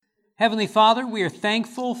Heavenly Father, we are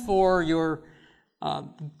thankful for your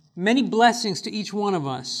many blessings to each one of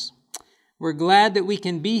us. We're glad that we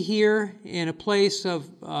can be here in a place of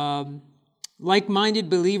like-minded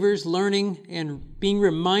believers learning and being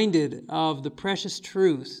reminded of the precious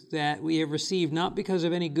truth that we have received, not because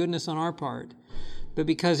of any goodness on our part, but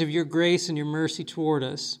because of your grace and your mercy toward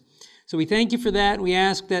us. So we thank you for that. We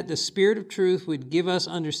ask that the Spirit of truth would give us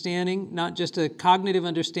understanding, not just a cognitive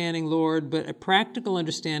understanding, Lord, but a practical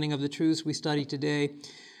understanding of the truths we study today,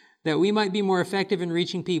 that we might be more effective in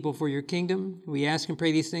reaching people for your kingdom. We ask and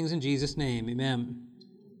pray these things in Jesus' name. Amen.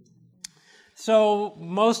 So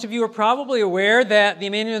most of you are probably aware that the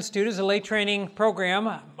Emmanuel Institute is a lay training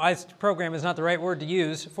program. Program is not the right word to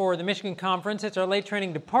use for the Michigan Conference. It's our lay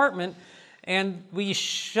training department. And we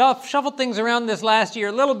shuffled things around this last year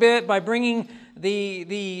a little bit by bringing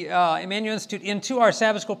the Emmanuel Institute into our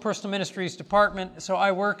Sabbath School Personal Ministries department. So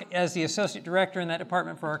I work as the associate director in that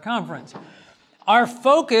department for our conference. Our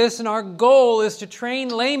focus and our goal is to train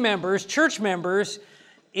lay members, church members,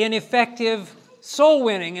 in effective soul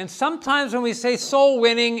winning. And sometimes when we say soul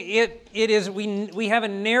winning, we have a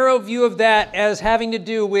narrow view of that as having to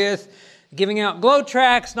do with giving out glow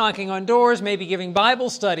tracts, knocking on doors, maybe giving Bible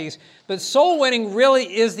studies. But soul winning really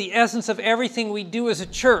is the essence of everything we do as a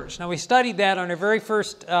church. Now, we studied that on our very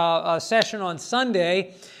first session on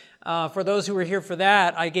Sunday. For those who were here for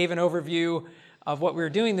that, I gave an overview of what we were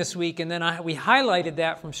doing this week, and then we highlighted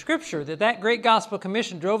that from Scripture, that great gospel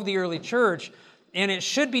commission drove the early church, and it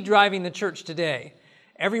should be driving the church today.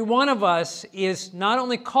 Every one of us is not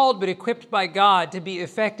only called but equipped by God to be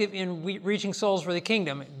effective in reaching souls for the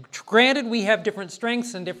kingdom. Granted, we have different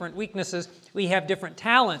strengths and different weaknesses. We have different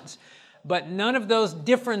talents. But none of those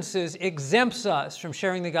differences exempts us from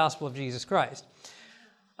sharing the gospel of Jesus Christ.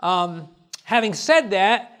 Having said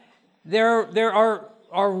that, there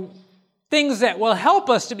are things that will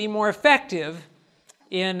help us to be more effective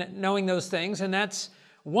in knowing those things, and that's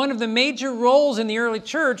one of the major roles in the early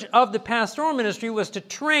church of the pastoral ministry was to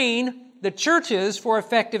train the churches for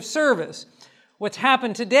effective service. What's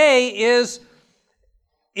happened today is,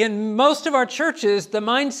 in most of our churches, the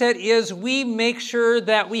mindset is we make sure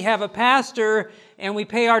that we have a pastor and we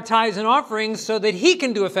pay our tithes and offerings so that he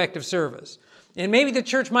can do effective service. And maybe the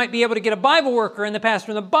church might be able to get a Bible worker, and the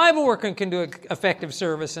pastor and the Bible worker can do effective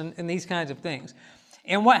service and these kinds of things.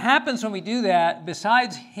 And what happens when we do that,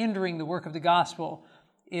 besides hindering the work of the gospel,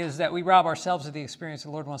 is that we rob ourselves of the experience the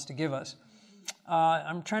Lord wants to give us.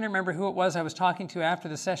 I'm trying to remember who it was I was talking to after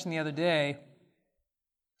the session the other day.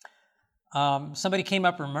 Somebody came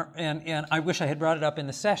up, and I wish I had brought it up in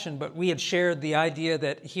the session, but we had shared the idea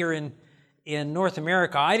that here in North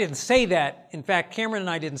America, I didn't say that. In fact, Cameron and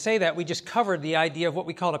I didn't say that. We just covered the idea of what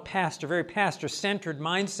we call a very pastor-centered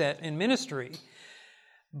mindset in ministry.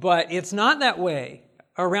 But it's not that way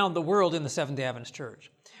around the world in the Seventh-day Adventist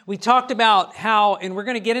Church. We talked about how, and we're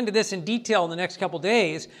going to get into this in detail in the next couple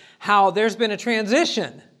days, how there's been a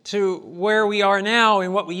transition to where we are now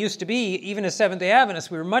and what we used to be. Even as Seventh-day Adventists,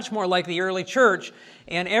 we were much more like the early church,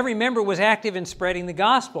 and every member was active in spreading the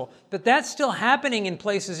gospel. But that's still happening in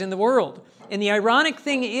places in the world. And the ironic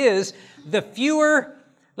thing is, the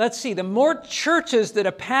more churches that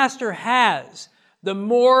a pastor has, the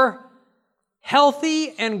more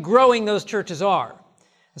healthy and growing those churches are.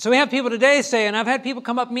 So we have people today say, and I've had people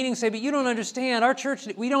come up meetings say, but you don't understand, our church,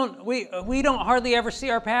 we don't hardly ever see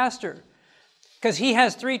our pastor because he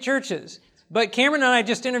has 3 churches. But Cameron and I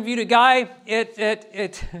just interviewed a guy,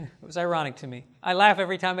 it was ironic to me. I laugh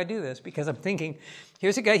every time I do this because I'm thinking,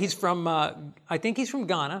 here's a guy, he's from, I think he's from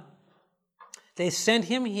Ghana. They sent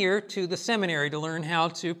him here to the seminary to learn how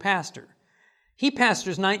to pastor. He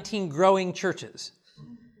pastors 19 growing churches.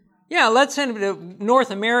 Yeah, let's send him to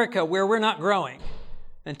North America where we're not growing.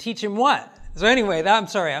 And teach him what? So anyway, I'm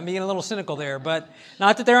sorry, I'm being a little cynical there, but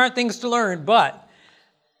not that there aren't things to learn, but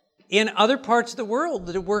in other parts of the world,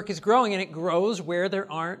 the work is growing, and it grows where there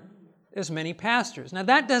aren't as many pastors. Now,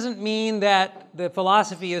 that doesn't mean that the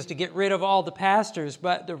philosophy is to get rid of all the pastors,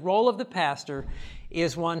 but the role of the pastor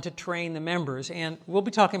is one to train the members, and we'll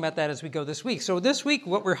be talking about that as we go this week. So this week,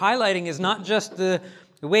 what we're highlighting is not just the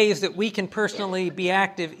ways that we can personally be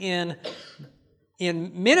active in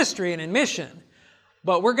ministry and in mission,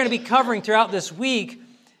 but we're going to be covering throughout this week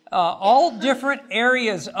all different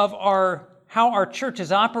areas of how our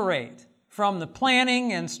churches operate, from the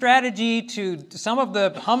planning and strategy to some of the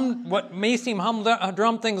what may seem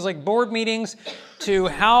humdrum things like board meetings, to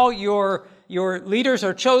how your leaders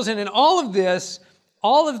are chosen. And all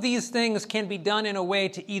of these things can be done in a way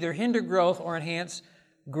to either hinder growth or enhance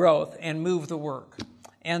growth and move the work.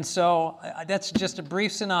 And so that's just a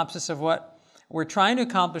brief synopsis of what we're trying to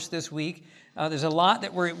accomplish this week. There's a lot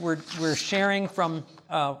that we're sharing from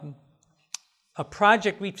a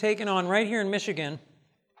project we've taken on right here in Michigan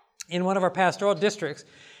in one of our pastoral districts.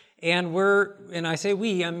 And I say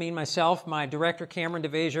we, I mean myself, my director, Cameron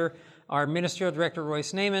DeVasier, our ministerial director,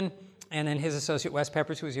 Royce Naiman, and then his associate, Wes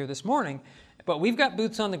Peppers, who was here this morning. But we've got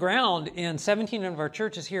boots on the ground in 17 of our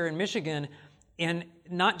churches here in Michigan, and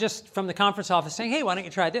not just from the conference office saying, hey, why don't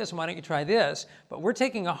you try this and why don't you try this? But we're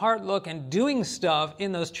taking a hard look and doing stuff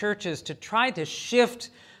in those churches to try to shift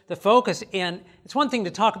the focus. And it's one thing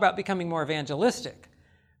to talk about becoming more evangelistic,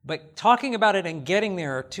 but talking about it and getting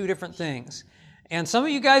there are two different things. And some of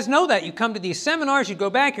you guys know that. You come to these seminars, you go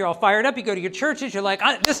back, you're all fired up, you go to your churches, you're like,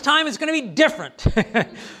 this time is going to be different.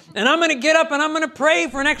 And I'm going to get up and I'm going to pray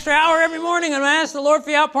for an extra hour every morning and I'm going to ask the Lord for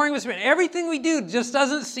the outpouring of His Spirit. Everything we do just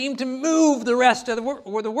doesn't seem to move the rest of the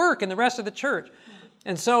work and the rest of the church.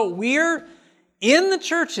 And so we're in the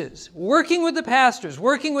churches, working with the pastors,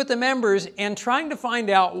 working with the members, and trying to find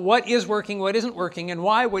out what is working, what isn't working, and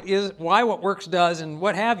why what works does, and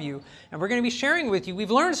what have you. And we're going to be sharing with you. We've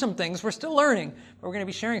learned some things. We're still learning. But we're going to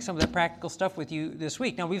be sharing some of that practical stuff with you this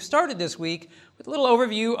week. Now, we've started this week with a little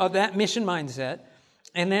overview of that mission mindset.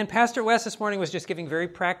 And then Pastor Wes this morning was just giving very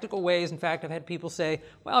practical ways. In fact, I've had people say,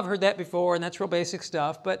 well, I've heard that before, and that's real basic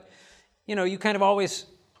stuff. But, you kind of always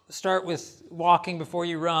start with walking before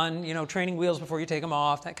you run, training wheels before you take them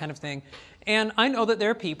off, that kind of thing. And I know that there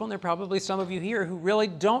are people, and there are probably some of you here, who really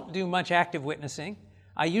don't do much active witnessing.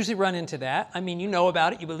 I usually run into that. I mean, you know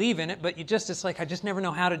about it, you believe in it, but it's like, I just never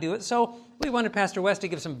know how to do it. So we wanted Pastor West to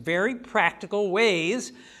give some very practical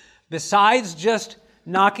ways, besides just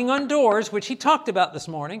knocking on doors, which he talked about this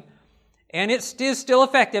morning. And it is still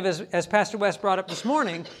effective, as Pastor West brought up this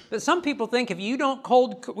morning. But some people think if you don't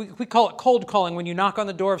we call it cold calling when you knock on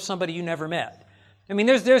the door of somebody you never met. I mean,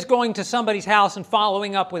 there's going to somebody's house and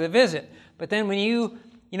following up with a visit. But then when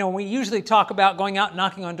we usually talk about going out and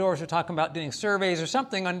knocking on doors, we're talking about doing surveys or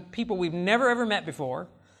something on people we've never ever met before.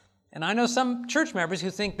 And I know some church members who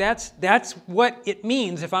think that's what it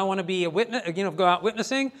means if I want to be a witness, go out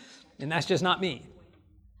witnessing, and that's just not me.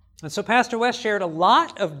 And so Pastor West shared a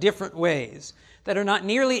lot of different ways that are not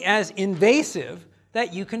nearly as invasive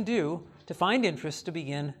that you can do to find interest to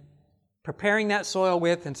begin preparing that soil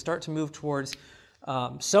with and start to move towards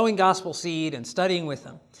sowing gospel seed and studying with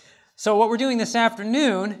them. So what we're doing this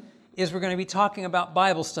afternoon is we're going to be talking about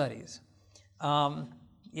Bible studies.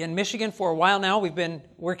 In Michigan for a while now, we've been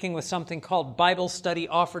working with something called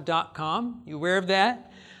BibleStudyOffer.com. You aware of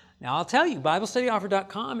that? Now I'll tell you,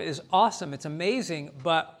 BibleStudyOffer.com is awesome. It's amazing,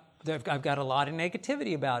 but I've got a lot of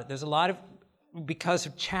negativity about it. There's a lot of, because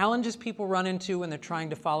of challenges people run into when they're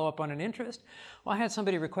trying to follow up on an interest. Well, I had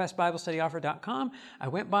somebody request BibleStudyOffer.com. I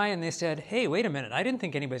went by and they said, hey, wait a minute. I didn't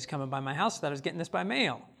think anybody's coming by my house. I thought I was getting this by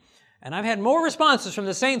mail. And I've had more responses from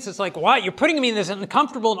the saints. It's like, why? You're putting me in this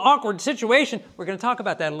uncomfortable and awkward situation. We're going to talk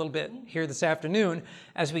about that a little bit here this afternoon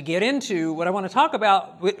as we get into what I want to talk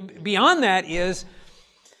about. Beyond that is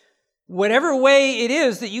whatever way it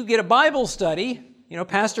is that you get a Bible study.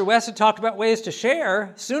 Pastor West had talked about ways to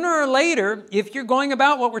share. Sooner or later, if you're going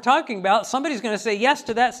about what we're talking about, somebody's going to say yes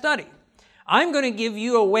to that study. I'm going to give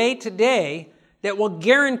you a way today that will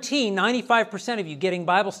guarantee 95% of you getting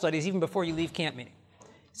Bible studies even before you leave camp meeting.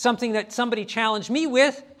 Something that somebody challenged me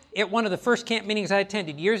with at one of the first camp meetings I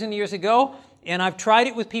attended years and years ago, and I've tried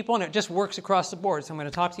it with people, and it just works across the board. So I'm going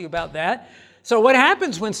to talk to you about that. So what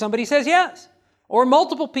happens when somebody says yes? Or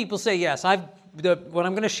multiple people say yes? What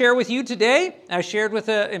I'm going to share with you today, I shared with,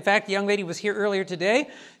 in fact, the young lady was here earlier today,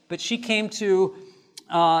 but she came to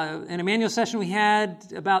an Emmanuel session we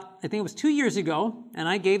had about, I think it was 2 years ago, and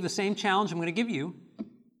I gave the same challenge I'm going to give you,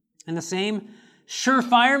 and the same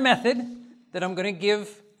surefire method that I'm going to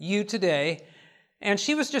give you today. And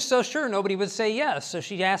she was just so sure nobody would say yes, so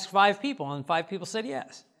she asked 5 people, and 5 people said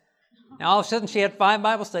yes. Now, all of a sudden, she had 5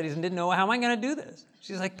 Bible studies and didn't know, how am I going to do this?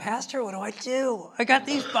 She's like, Pastor, what do I do? I got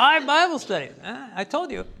these 5 Bible studies. I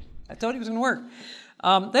told you it was going to work.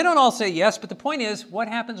 They don't all say yes, but the point is, what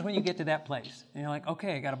happens when you get to that place? And you're like,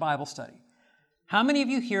 okay, I got a Bible study. How many of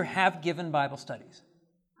you here have given Bible studies?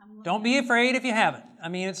 Don't be afraid if you haven't. I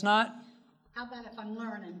mean, it's not... How about if I'm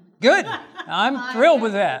learning? Good. I'm thrilled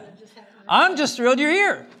with that. I'm just thrilled you're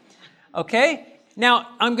here. Okay? Now,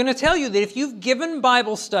 I'm going to tell you that if you've given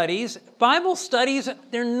Bible studies,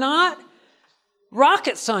 they're not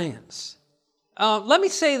rocket science. Let me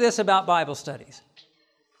say this about Bible studies.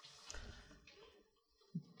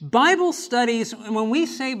 Bible studies, when we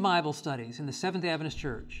say Bible studies in the Seventh-day Adventist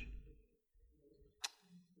Church,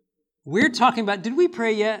 we're talking about, did we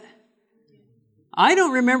pray yet? I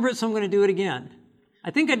don't remember it, so I'm going to do it again. I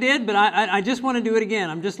think I did, but I just want to do it again.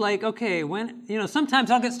 I'm just like, okay, sometimes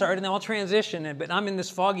I'll get started and then I'll transition, but I'm in this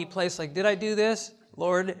foggy place like, did I do this?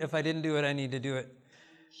 Lord, if I didn't do it, I need to do it.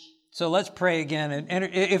 So let's pray again. And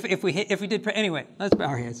if we did pray, anyway, let's bow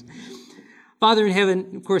our heads. Father in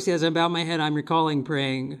heaven, of course, as I bow my head, I'm recalling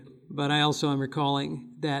praying, but I also am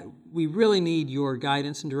recalling that we really need your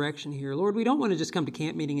guidance and direction here. Lord, we don't want to just come to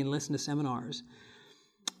camp meeting and listen to seminars.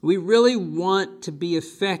 We really want to be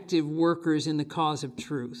effective workers in the cause of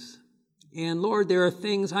truth. And Lord, there are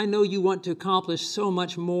things I know you want to accomplish so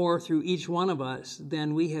much more through each one of us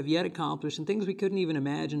than we have yet accomplished, and things we couldn't even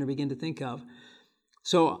imagine or begin to think of.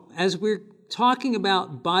 So as we're talking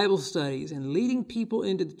about Bible studies and leading people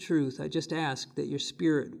into the truth, I just ask that your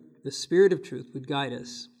Spirit, the Spirit of truth, would guide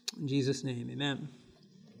us. In Jesus' name, amen.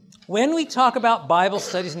 When we talk about Bible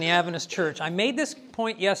studies in the Adventist Church, I made this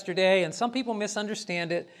point yesterday, and some people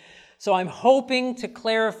misunderstand it, so I'm hoping to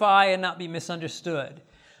clarify and not be misunderstood.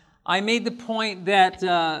 I made the point that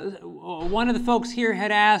one of the folks here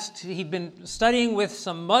had asked, he'd been studying with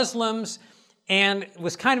some Muslims and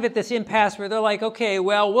was kind of at this impasse where they're like, okay,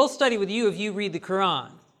 well, we'll study with you if you read the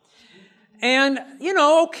Quran. And,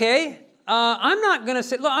 okay, I'm not going to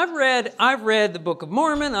say, look, I've read the Book of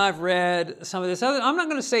Mormon, I've read some of this other, I'm not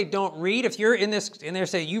going to say don't read. If you're in there,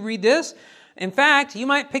 say you read this. In fact, you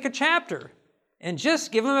might pick a chapter and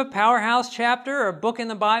just give them a powerhouse chapter or a book in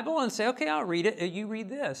the Bible and say, okay, I'll read it. You read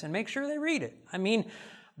this, and make sure they read it.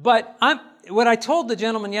 But what I told the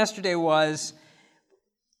gentleman yesterday was,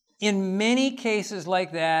 in many cases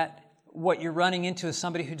like that, what you're running into is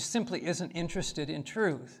somebody who simply isn't interested in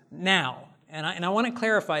truth now. And I want to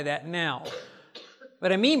clarify that now.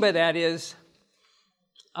 What I mean by that is,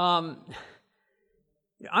 and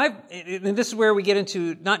this is where we get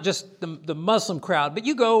into not just the Muslim crowd, but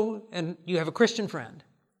you go and you have a Christian friend,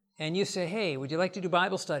 and you say, hey, would you like to do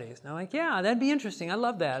Bible studies? And they're like, yeah, that'd be interesting. I'd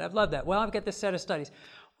love that. Well, I've got this set of studies.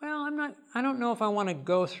 Well, I don't know if I want to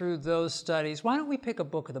go through those studies. Why don't we pick a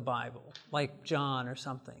book of the Bible, like John or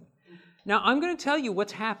something? Now, I'm going to tell you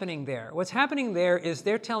what's happening there. What's happening there is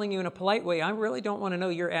they're telling you in a polite way, I really don't want to know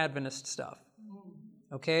your Adventist stuff.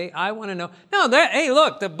 Okay? I want to know. No, hey,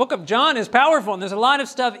 look, the book of John is powerful and there's a lot of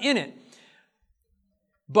stuff in it.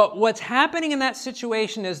 But what's happening in that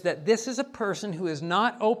situation is that this is a person who is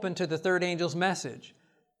not open to the third angel's message.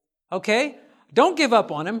 Okay? Don't give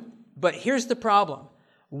up on him, but here's the problem.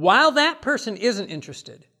 While that person isn't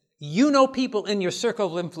interested, you know people in your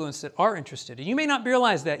circle of influence that are interested, and you may not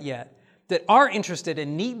realize that yet, that are interested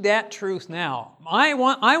and need that truth now.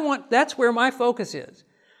 That's where my focus is.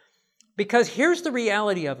 Because here's the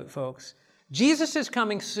reality of it, folks. Jesus is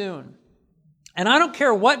coming soon. And I don't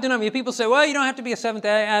care what denomination. People say, well, you don't have to be a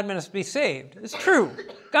Seventh-day Adventist to be saved. It's true.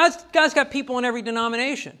 God's got people in every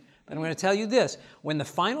denomination. But I'm going to tell you this. When the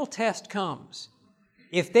final test comes,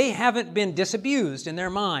 if they haven't been disabused in their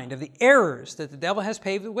mind of the errors that the devil has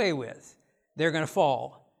paved the way with, they're going to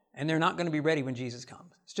fall. And they're not going to be ready when Jesus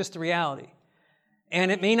comes. It's just the reality.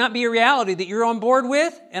 And it may not be a reality that you're on board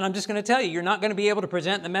with, and I'm just going to tell you, you're not going to be able to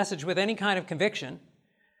present the message with any kind of conviction.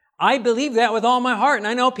 I believe that with all my heart, and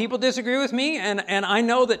I know people disagree with me, and I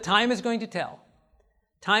know that time is going to tell.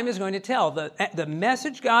 Time is going to tell. The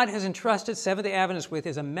message God has entrusted Seventh-day Adventists with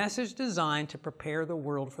is a message designed to prepare the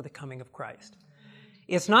world for the coming of Christ.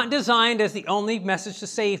 It's not designed as the only message to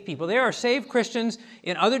save people. There are saved Christians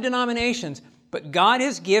in other denominations, but God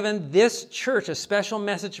has given this church a special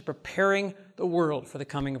message of preparing the world for the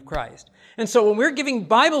coming of Christ. And so when we're giving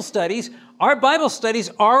Bible studies, our Bible studies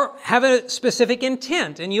have a specific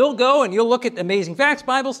intent. And you'll go and you'll look at Amazing Facts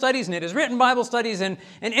Bible studies and It Is Written Bible studies and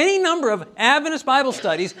any number of Adventist Bible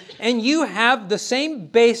studies, and you have the same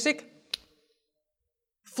basic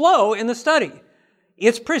flow in the study.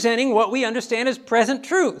 It's presenting what we understand as present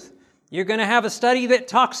truth. You're going to have a study that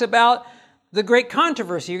talks about the great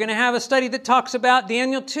controversy. You're going to have a study that talks about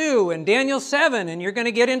Daniel 2 and Daniel 7, and you're going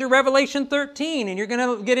to get into Revelation 13, and you're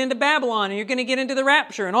going to get into Babylon, and you're going to get into the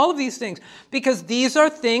rapture, and all of these things, because these are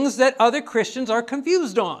things that other Christians are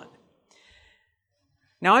confused on.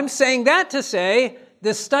 Now, I'm saying that to say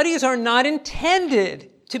the studies are not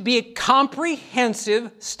intended to be a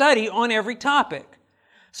comprehensive study on every topic.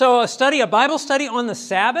 So a Bible study on the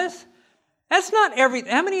Sabbath, that's not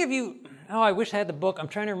how many of you... Oh, I wish I had the book. I'm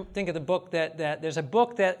trying to think of the book that there's a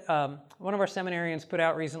book that one of our seminarians put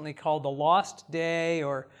out recently called The Lost Day,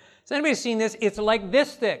 or has anybody seen this? It's like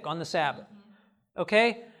this thick on the Sabbath.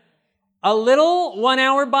 Okay? A little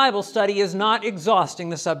 1-hour Bible study is not exhausting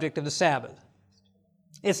the subject of the Sabbath.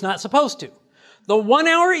 It's not supposed to. The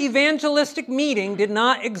 1-hour evangelistic meeting did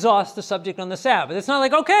not exhaust the subject on the Sabbath. It's not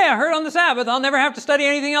like, okay, I heard on the Sabbath, I'll never have to study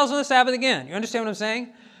anything else on the Sabbath again. You understand what I'm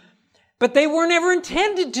saying? But they were never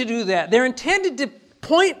intended to do that. They're intended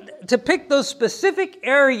to pick those specific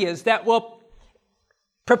areas that will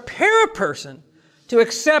prepare a person to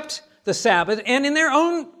accept the Sabbath, and in their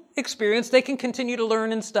own experience, they can continue to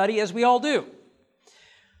learn and study as we all do.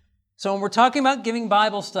 So when we're talking about giving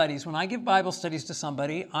Bible studies, when I give Bible studies to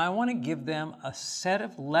somebody, I want to give them a set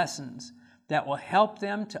of lessons that will help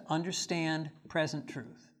them to understand present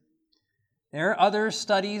truth. There are other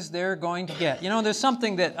studies they're going to get. There's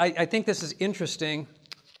something that I think this is interesting.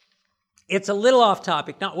 It's a little off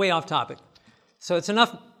topic, not way off topic. So it's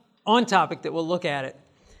enough on topic that we'll look at it.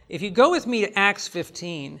 If you go with me to Acts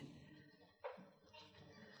 15,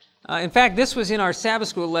 in fact, this was in our Sabbath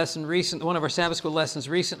school lesson one of our Sabbath school lessons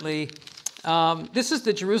recently. This is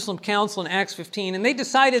the Jerusalem Council in Acts 15, and they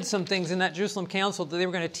decided some things in that Jerusalem Council that they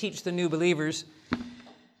were going to teach the new believers.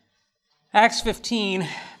 Acts 15,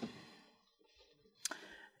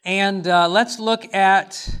 and let's look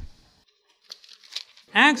at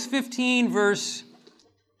Acts 15, verse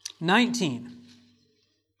 19.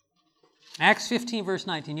 Acts 15, verse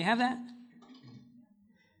 19. You have that?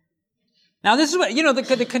 Now, this is what,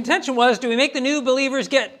 the contention was, do we make the new believers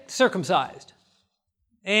get circumcised?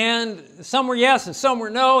 And some were yes and some were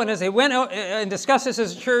no. And as they went out and discussed this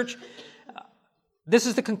as a church, this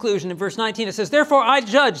is the conclusion. In verse 19, it says, "Therefore I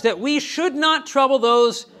judge that we should not trouble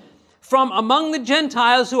those from among the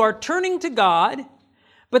Gentiles who are turning to God,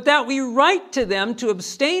 but that we write to them to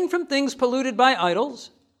abstain from things polluted by idols,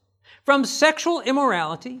 from sexual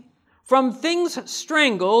immorality, from things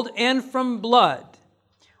strangled, and from blood."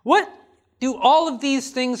 What do all of these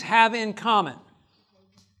things have in common?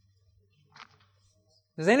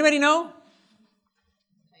 Does anybody know?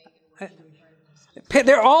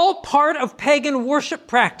 They're all part of pagan worship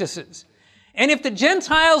practices. And if the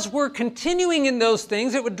Gentiles were continuing in those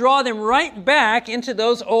things, it would draw them right back into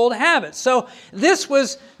those old habits. So this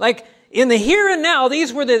was like, in the here and now,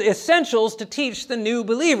 these were the essentials to teach the new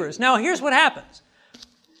believers. Now, here's what happens.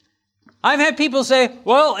 I've had people say,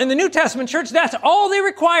 well, in the New Testament church, that's all they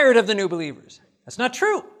required of the new believers. That's not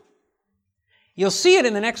true. You'll see it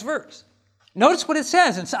in the next verse. Notice what it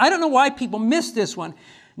says. And so I don't know why people miss this one.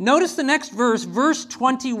 Notice the next verse. Verse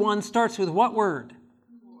 21 starts with what word?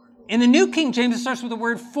 In the New King James, it starts with the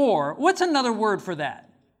word for. What's another word for that?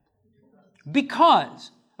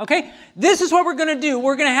 Because. Okay? This is what we're going to do.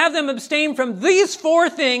 We're going to have them abstain from these four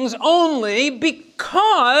things only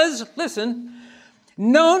because, listen,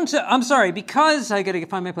 because, I got to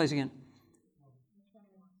find my place again.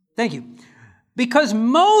 Thank you. Because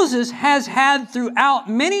Moses has had throughout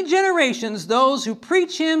many generations those who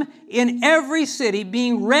preach him in every city,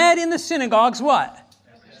 being read in the synagogues, what?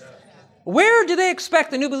 Where do they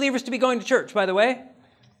expect the new believers to be going to church, by the way?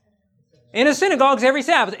 In the synagogues every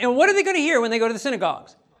Sabbath. And what are they going to hear when they go to the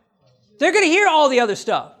synagogues? They're going to hear all the other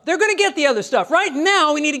stuff. They're going to get the other stuff. Right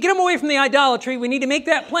now, we need to get them away from the idolatry. We need to make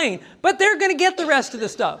that plain. But they're going to get the rest of the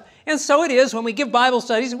stuff. And so it is when we give Bible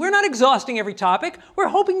studies. We're not exhausting every topic. We're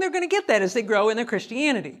hoping they're going to get that as they grow in their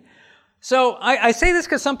Christianity. So I say this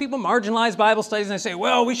because some people marginalize Bible studies and they say,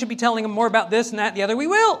 well, we should be telling them more about this and that and the other. We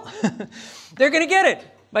will. They're going to get it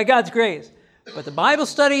by God's grace. But the Bible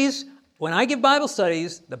studies, when I give Bible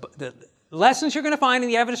studies, the lessons you're going to find in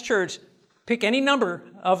the Adventist church, pick any number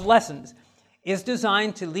of lessons, is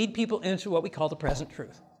designed to lead people into what we call the present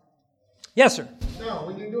truth. Yes, sir? Now,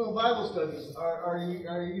 when you're doing Bible studies, are you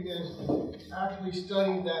going to actually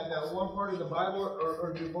study that one part of the Bible,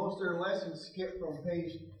 or do most of their lessons skip from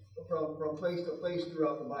place to place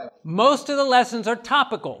throughout the Bible? Most of the lessons are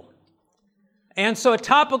topical. And so a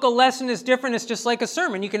topical lesson is different. It's just like a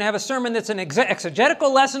sermon. You can have a sermon that's an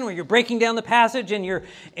exegetical lesson where you're breaking down the passage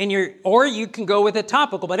or you can go with a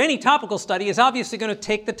topical. But any topical study is obviously going to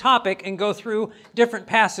take the topic and go through different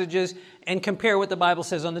passages and compare what the Bible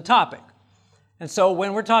says on the topic. And so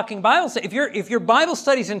when we're talking Bible study, if your Bible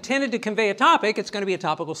study is intended to convey a topic, it's going to be a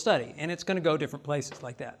topical study, and it's going to go different places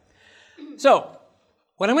like that. So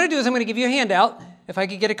what I'm going to do is I'm going to give you a handout, if I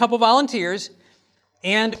could get a couple volunteers,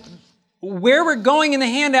 and where we're going in the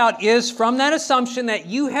handout is from that assumption that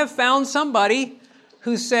you have found somebody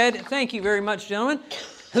who said, thank you very much, gentlemen,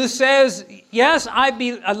 who says, yes, I'd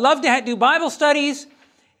love to do Bible studies,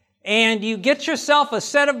 and you get yourself a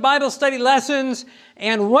set of Bible study lessons,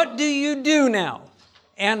 and what do you do now?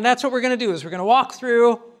 And that's what we're going to do, is we're going to walk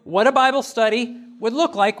through what a Bible study would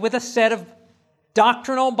look like with a set of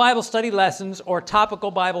doctrinal Bible study lessons or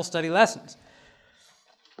topical Bible study lessons.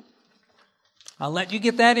 I'll let you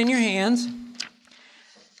get that in your hands.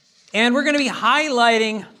 And we're going to be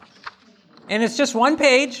highlighting, and it's just one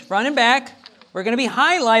page, front and back. We're going to be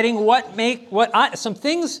highlighting some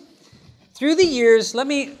things through the years. Let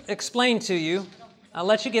me explain to you. I'll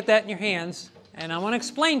let you get that in your hands, and I want to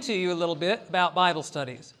explain to you a little bit about Bible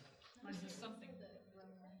studies.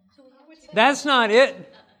 That's not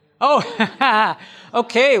it. Oh,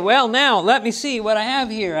 okay, well now, let me see what I have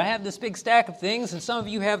here. I have this big stack of things, and some of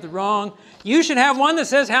you have the wrong. You should have one that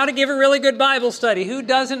says how to give a really good Bible study. Who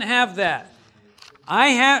doesn't have that? I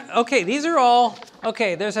have, okay, these are all,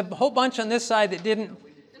 okay, there's a whole bunch on this side that didn't.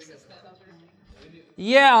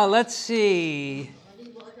 Yeah, let's see.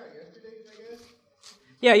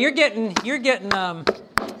 Yeah, you're getting them.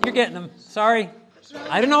 Sorry.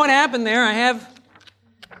 I don't know what happened there. I have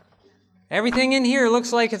everything in here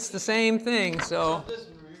looks like it's the same thing, so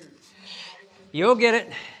you'll get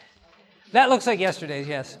it. That looks like yesterday's,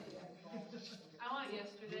 yes. I want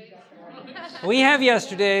yesterday's. We have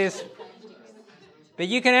yesterday's, but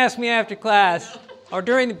you can ask me after class or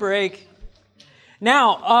during the break.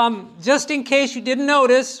 Now, just in case you didn't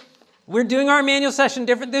notice, we're doing our manual session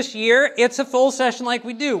different this year. It's a full session like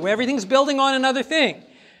we do. Everything's building on another thing.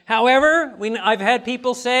 However, I've had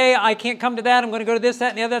people say, I can't come to that, I'm going to go to this, that,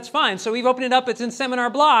 and the other. That's fine. So we've opened it up. It's in seminar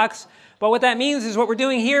blocks. But what that means is what we're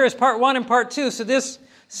doing here is part 1 and part 2. So this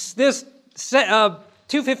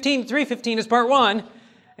 2:15 to 3:15 is part 1.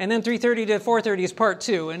 And then 3:30 to 4:30 is part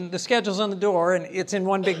 2. And the schedule's on the door, and it's in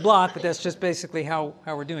one big block, but that's just basically how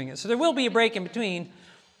we're doing it. So there will be a break in between.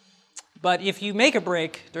 But if you make a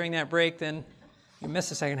break during that break, then you miss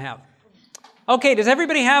the second half. Okay, does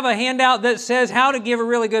everybody have a handout that says how to give a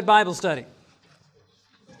really good Bible study?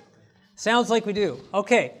 Sounds like we do.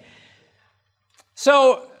 Okay.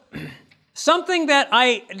 So, something that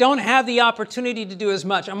I don't have the opportunity to do as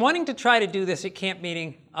much. I'm wanting to try to do this at camp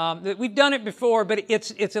meeting. We've done it before, but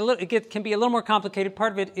it can be a little more complicated.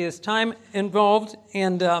 Part of it is time involved.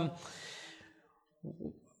 And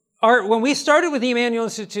when we started with the Emmanuel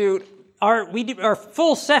Institute, our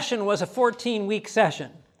full session was a 14-week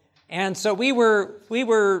session. And so we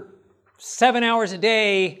were 7 hours a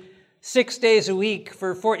day, 6 days a week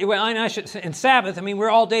for 40, and Sabbath. I mean, we're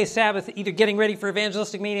all day Sabbath, either getting ready for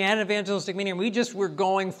evangelistic meeting and evangelistic meeting, and we just were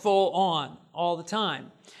going full on all the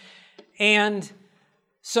time. And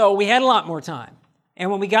so we had a lot more time. And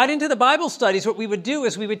when we got into the Bible studies, what we would do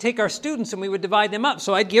is we would take our students and we would divide them up.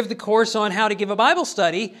 So I'd give the course on how to give a Bible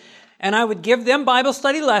study, and I would give them Bible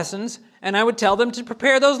study lessons, and I would tell them to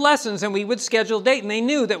prepare those lessons, and we would schedule a date. And they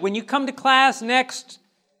knew that when you come to class next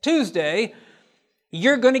Tuesday,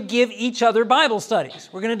 you're going to give each other Bible studies.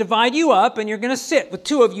 We're going to divide you up, and you're going to sit with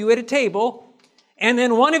 2 of you at a table, and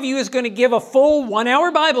then one of you is going to give a full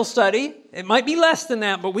 1-hour Bible study. It might be less than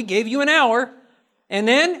that, but we gave you an hour. And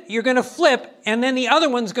then you're going to flip, and then the other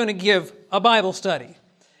one's going to give a Bible study.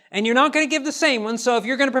 And you're not going to give the same one, so if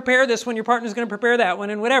you're going to prepare this one, your partner's going to prepare that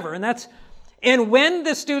one, and whatever. And when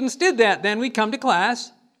the students did that, then we'd come to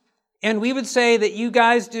class, and we would say that you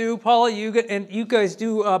guys do, Paula, you guys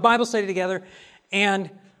do Bible study together,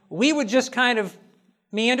 and we would just kind of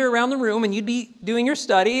meander around the room, and you'd be doing your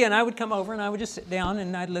study, and I would come over, and I would just sit down,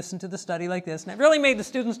 and I'd listen to the study like this. And it really made the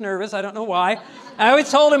students nervous. I don't know why. I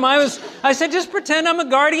always told them, I said, just pretend I'm a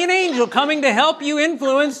guardian angel coming to help you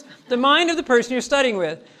influence the mind of the person you're studying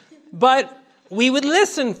with. But we would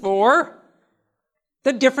listen for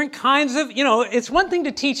the different kinds of, it's one thing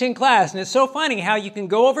to teach in class, and it's so funny how you can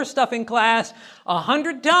go over stuff in class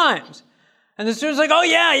 100 times. And the student's like, oh,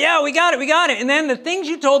 yeah, we got it. And then the things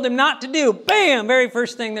you told them not to do, bam, very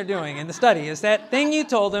first thing they're doing in the study is that thing you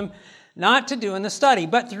told them not to do in the study.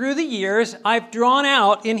 But through the years, I've drawn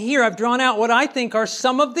out what I think are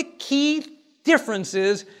some of the key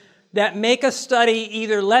differences that make a study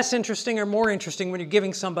either less interesting or more interesting when you're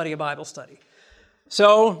giving somebody a Bible study.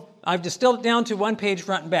 So I've distilled it down to 1 page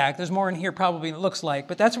front and back. There's more in here probably than it looks like,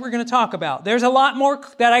 but that's what we're going to talk about. There's a lot more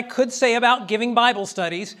that I could say about giving Bible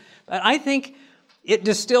studies, but I think it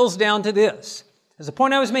distills down to this. As the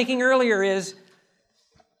point I was making earlier is,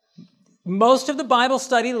 most of the Bible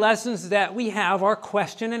study lessons that we have are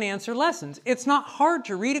question and answer lessons. It's not hard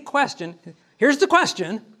to read a question. Here's the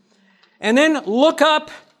question. And then look up,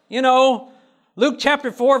 Luke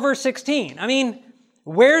chapter 4, verse 16. I mean,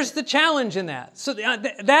 where's the challenge in that? So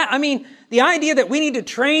the idea that we need to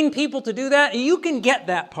train people to do that, you can get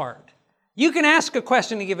that part. You can ask a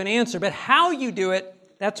question to give an answer, but how you do it,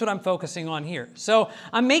 that's what I'm focusing on here. So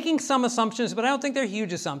I'm making some assumptions, but I don't think they're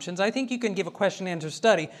huge assumptions. I think you can give a question and answer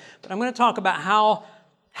study, but I'm going to talk about how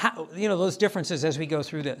those differences as we go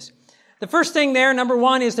through this. The first thing there, number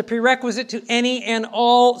 1, is the prerequisite to any and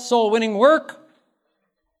all soul-winning work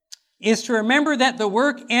is to remember that the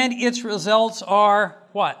work and its results are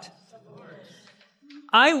what?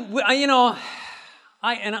 I've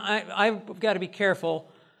got to be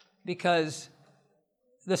careful because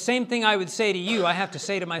the same thing I would say to you, I have to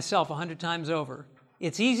say to myself 100 times over.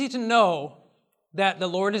 It's easy to know that the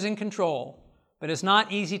Lord is in control, but it's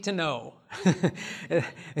not easy to know.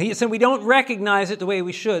 So we don't recognize it the way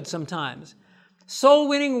we should sometimes. Soul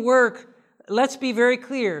winning work, let's be very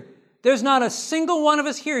clear. There's not a single one of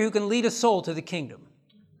us here who can lead a soul to the kingdom.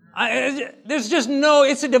 There's just no,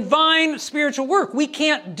 it's a divine spiritual work. We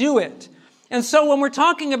can't do it. And so when we're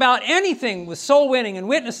talking about anything with soul winning and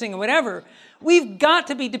witnessing and whatever, we've got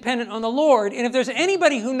to be dependent on the Lord. And if there's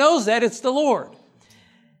anybody who knows that, it's the Lord.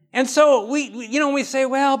 And so we say,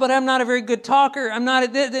 well, but I'm not a very good talker. I'm not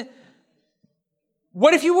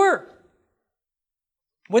What if you were?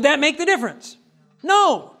 Would that make the difference?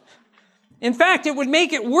 No. In fact, it would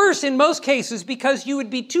make it worse in most cases because you would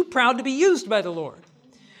be too proud to be used by the Lord.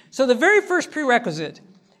 So the very first prerequisite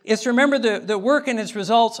is to remember the work and its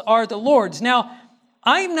results are the Lord's. Now,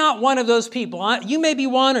 I'm not one of those people. You may be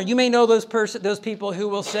one, or you may know those people who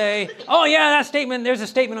will say, oh yeah, that statement, there's a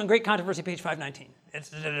statement on Great Controversy, page 519. It's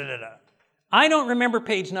da-da-da-da. I don't remember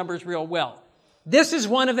page numbers real well. This is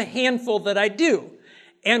one of the handful that I do.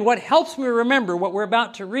 And what helps me remember what we're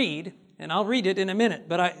about to read, and I'll read it in a minute,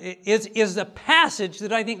 but is the passage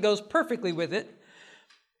that I think goes perfectly with it.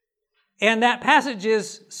 And that passage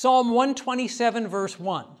is Psalm 127, verse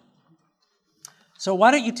 1. So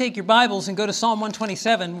why don't you take your Bibles and go to Psalm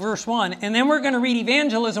 127, verse 1, and then we're going to read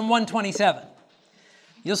Evangelism 127.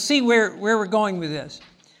 You'll see where we're going with this.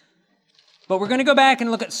 But we're going to go back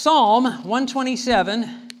and look at Psalm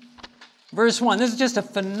 127, verse 1. This is just a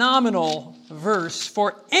phenomenal verse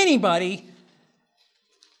for anybody,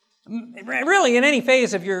 really in any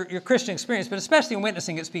phase of your Christian experience, but especially in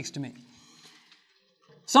witnessing, it speaks to me.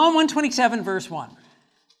 Psalm 127, verse 1.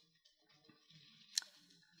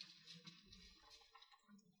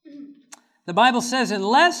 The Bible says,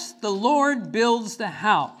 unless the Lord builds the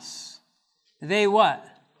house, they what?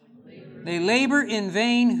 They labor in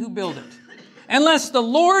vain who build it. Unless the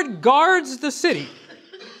Lord guards the city,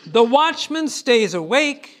 the watchman stays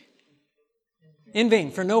awake in vain,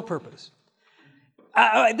 for no purpose.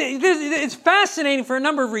 It's fascinating for a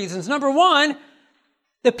number of reasons. Number one,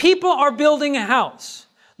 the people are building a house.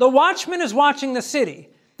 The watchman is watching the city.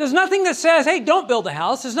 There's nothing that says, hey, don't build a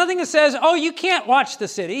house. There's nothing that says, oh, you can't watch the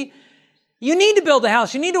city. You need to build a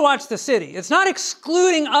house. You need to watch the city. It's not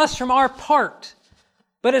excluding us from our part,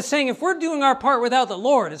 but it's saying if we're doing our part without the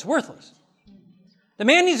Lord, it's worthless. The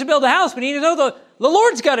man needs to build a house, but he needs to know the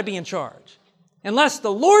Lord's got to be in charge. Unless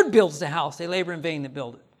the Lord builds the house, they labor in vain that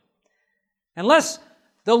build it. Unless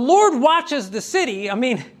the Lord watches the city, I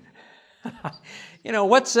mean,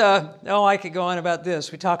 I could go on about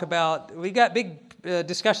this. We got big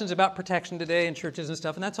discussions about protection today in churches and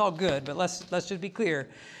stuff, and that's all good, but let's just be clear.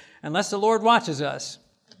 Unless the Lord watches us,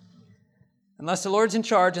 unless the Lord's in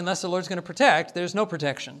charge, unless the Lord's going to protect, there's no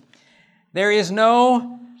protection. There is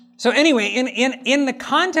no... So anyway, in the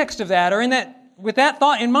context of that, or with that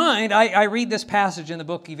thought in mind, I read this passage in the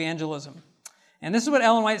book Evangelism. And this is what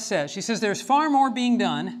Ellen White says. She says, there's far more being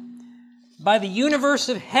done by the universe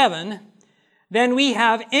of heaven than we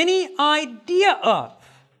have any idea of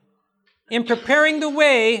in preparing the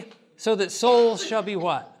way so that souls shall be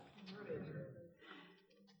what?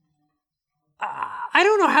 I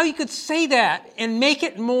don't know how you could say that and make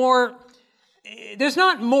it more. There's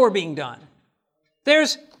not more being done.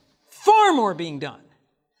 There's far more being done.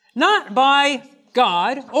 Not by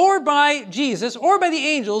God or by Jesus or by the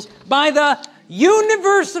angels, by the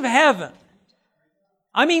universe of heaven.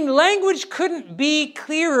 I mean, language couldn't be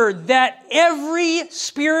clearer that every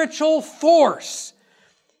spiritual force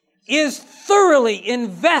is thoroughly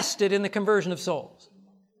invested in the conversion of souls.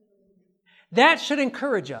 That should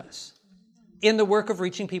encourage us in the work of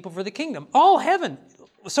reaching people for the kingdom. All heaven.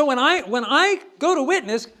 So when I go to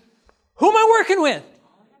witness, who am I working with?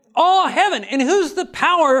 All heaven. And who's the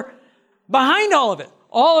power behind all of it?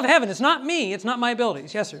 All of heaven. It's not me. It's not my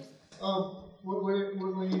abilities. Yes, sir. When you're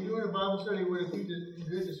doing a Bible study, would it be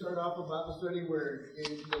good to start off a Bible study where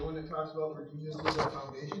the one that talks about where Jesus is our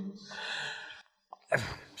foundation?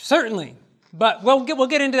 Certainly. But we'll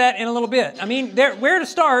get into that in a little bit. I mean, where to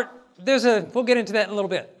start, we'll get into that in a little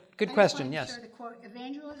bit. Good question, yes. Sure to quote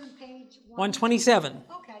Evangelism page 127.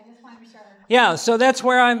 Okay, I just want to be sure. Yeah, so that's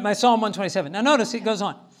where I Psalm 127. Now notice it goes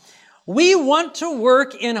on. We want to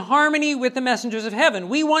work in harmony with the messengers of heaven.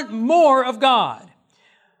 We want more of God.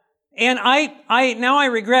 And I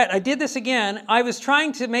regret, I did this again. I was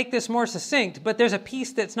trying to make this more succinct, but there's a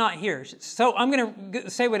piece that's not here. So I'm going to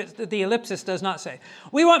say what the ellipsis does not say.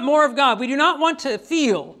 We want more of God. We do not want to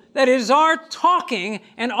feel that it is our talking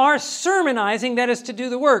and our sermonizing that is to do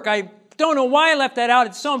the work. I don't know why I left that out.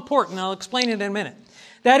 It's so important. I'll explain it in a minute.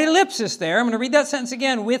 That ellipsis there, I'm going to read that sentence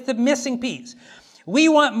again with the missing piece. We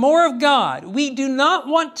want more of God. We do not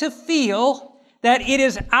want to feel that it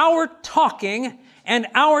is our talking and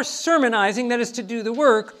our sermonizing that is to do the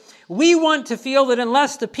work. We want to feel that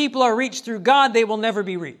unless the people are reached through God, they will never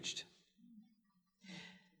be reached.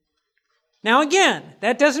 Now again,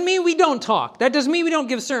 that doesn't mean we don't talk. That doesn't mean we don't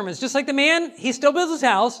give sermons. Just like the man, he still builds his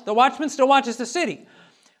house. The watchman still watches the city.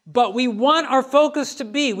 But we want our focus to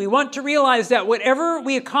be, we want to realize that whatever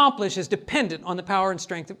we accomplish is dependent on the power and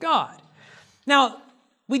strength of God. Now,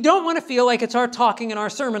 we don't want to feel like it's our talking and our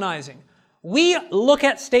sermonizing. We look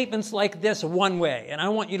at statements like this one way, and I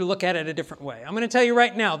want you to look at it a different way. I'm going to tell you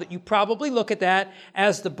right now that you probably look at that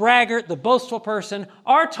as the braggart, the boastful person,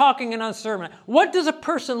 our talking and our sermon. What does a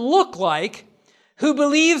person look like who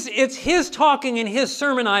believes it's his talking and his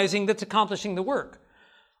sermonizing that's accomplishing the work?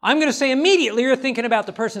 I'm going to say immediately you're thinking about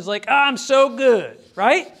the person who's like, I'm so good,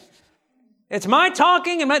 right? It's my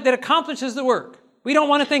talking that accomplishes the work. We don't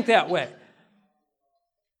want to think that way.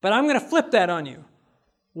 But I'm going to flip that on you.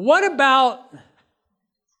 What about,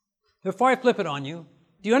 before I flip it on you,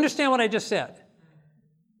 do you understand what I just said?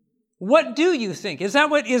 What do you think? How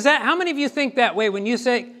many of you think that way when you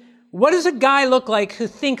say, what does a guy look like who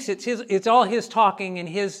thinks it's all his talking and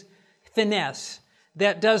his finesse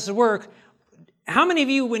that does the work? How many of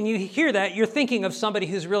you, when you hear that, you're thinking of somebody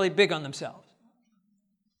who's really big on themselves?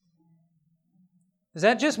 Is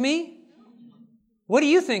that just me? What do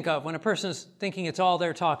you think of when a person is thinking it's all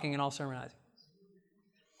their talking and all sermonizing?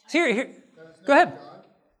 Here. Go ahead.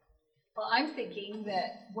 Well, I'm thinking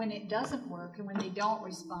that when it doesn't work and when they don't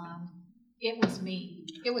respond, it was me.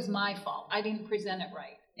 It was my fault. I didn't present it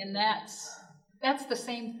right. And that's the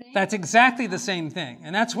same thing. That's exactly the same thing.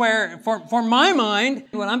 And that's where, for my mind,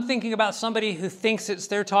 when I'm thinking about somebody who thinks it's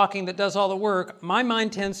their talking that does all the work, my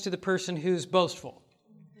mind tends to the person who's boastful.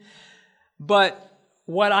 But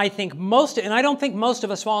what I think and I don't think most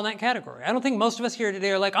of us fall in that category. I don't think most of us here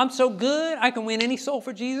today are like, I'm so good, I can win any soul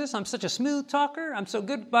for Jesus. I'm such a smooth talker. I'm so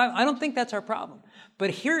good. I don't think that's our problem. But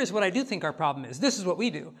here is what I do think our problem is. This is what we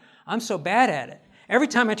do. I'm so bad at it. Every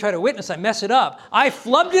time I try to witness, I mess it up. I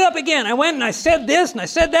flubbed it up again. I went and I said this and I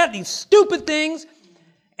said that, these stupid things.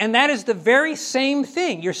 And that is the very same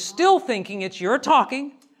thing. You're still thinking it's your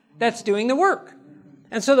talking that's doing the work.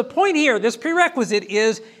 And so the point here, this prerequisite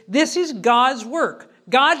is, this is God's work.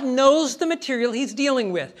 God knows the material He's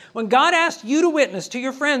dealing with. When God asked you to witness to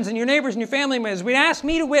your friends and your neighbors and your family members, when He asked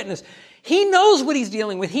me to witness, He knows what He's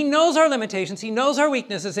dealing with. He knows our limitations. He knows our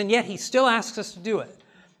weaknesses, and yet He still asks us to do it.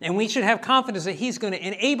 And we should have confidence that He's going to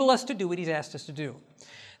enable us to do what He's asked us to do.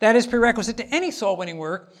 That is prerequisite to any soul-winning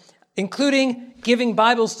work, including giving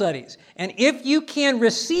Bible studies. And if you can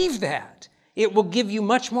receive that, it will give you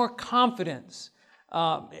much more confidence.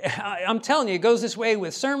 I'm telling you, it goes this way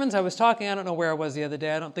with sermons. I was talking, I don't know where I was the other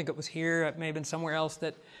day. I don't think it was here. It may have been somewhere else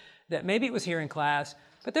that maybe it was here in class.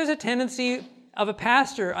 But there's a tendency of a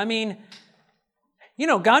pastor. I mean,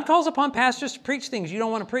 God calls upon pastors to preach things you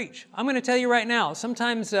don't want to preach. I'm going to tell you right now,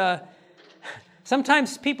 sometimes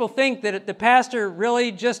people think that the pastor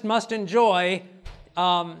really just must enjoy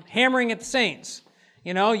hammering at the saints.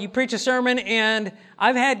 You preach a sermon, and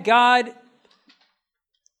I've had God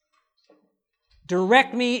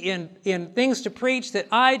direct me in things to preach that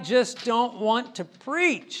I just don't want to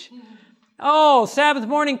preach. Oh, Sabbath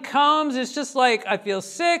morning comes, it's just like I feel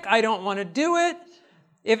sick, I don't want to do it.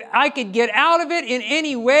 If I could get out of it in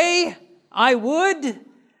any way, I would.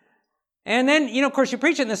 And then, of course, you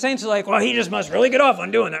preach it and the saints are like, well, he just must really get off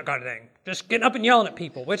on doing that kind of thing. Just getting up and yelling at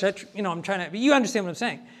people, which I'm trying to, but you understand what I'm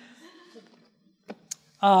saying.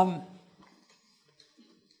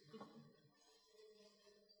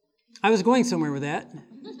 I was going somewhere with that.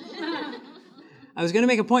 I was going to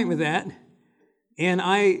make a point with that, and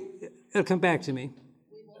it'll come back to me.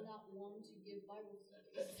 We will not want to give Bible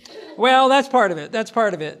studies. Well, that's part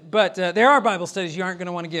of it. But there are Bible studies you aren't going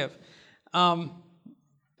to want to give.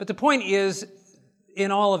 But the point is, in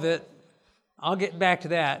all of it, I'll get back to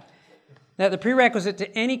that the prerequisite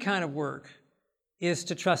to any kind of work is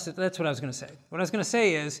to trust it. That's what I was going to say. What I was going to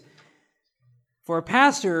say is, for a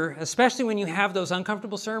pastor, especially when you have those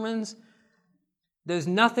uncomfortable sermons, there's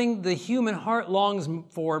nothing the human heart longs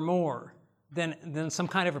for more than some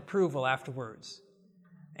kind of approval afterwards.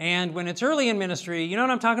 And when it's early in ministry, you know what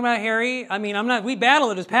I'm talking about, Harry? I mean, we battle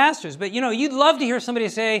it as pastors, but you'd love to hear somebody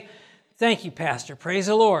say, thank you, Pastor, praise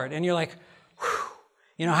the Lord. And you're like,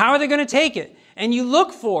 whew, how are they going to take it? And you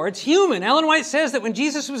look for, it's human. Ellen White says that when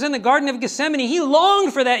Jesus was in the Garden of Gethsemane, he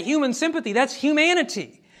longed for that human sympathy. That's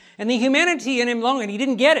humanity. And the humanity in him longed, and he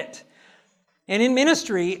didn't get it. And in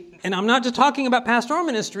ministry, and I'm not just talking about pastoral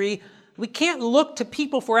ministry, we can't look to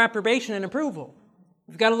people for approbation and approval.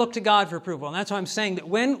 We've got to look to God for approval. And that's why I'm saying that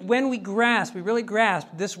when we really grasp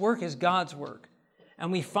this work is God's work,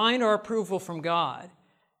 and we find our approval from God,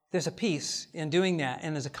 there's a peace in doing that,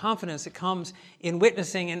 and there's a confidence that comes in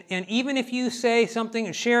witnessing. And even if you say something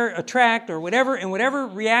and share a tract or whatever, and whatever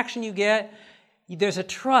reaction you get, there's a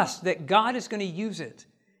trust that God is going to use it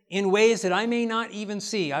in ways that I may not even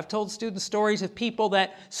see. I've told students stories of people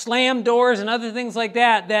that slam doors and other things like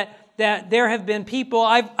that there have been people,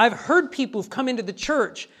 I've heard people who've come into the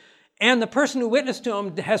church and the person who witnessed to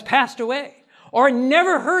them has passed away. Or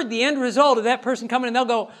never heard the end result of that person coming, and they'll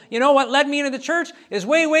go, you know what led me into the church is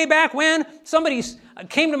way back when somebody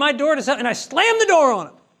came to my door and I slammed the door on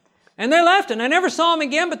them. And they left, and I never saw them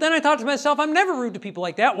again, but then I thought to myself, I'm never rude to people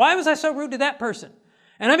like that. Why was I so rude to that person?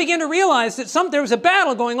 And I began to realize that there was a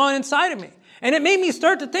battle going on inside of me. And it made me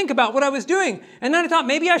start to think about what I was doing. And then I thought,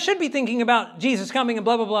 maybe I should be thinking about Jesus coming and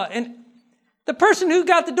blah, blah, blah. And the person who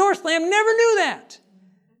got the door slammed never knew that.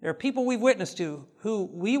 There are people we've witnessed to who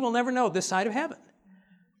we will never know this side of heaven.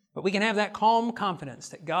 But we can have that calm confidence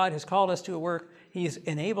that God has called us to a work. He's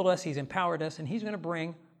enabled us, He's empowered us, and He's going to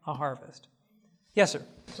bring a harvest. Yes, sir.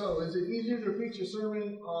 So is it easier to preach a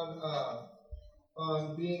sermon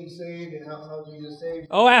on being saved and how Jesus saved?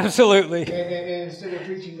 Oh, absolutely. And instead of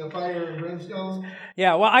preaching the fire and brimstone?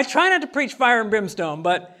 Yeah, well, I try not to preach fire and brimstone,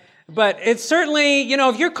 but it's certainly,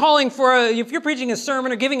 if you're if you're preaching a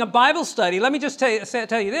sermon or giving a Bible study, let me just tell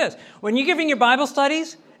you this. When you're giving your Bible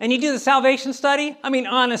studies and you do the salvation study, I mean,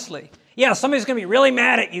 honestly, yeah, somebody's going to be really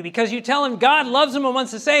mad at you because you tell them God loves them and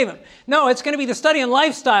wants to save them. No, it's going to be the study on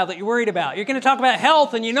lifestyle that you're worried about. You're going to talk about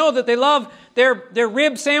health and you know that they love their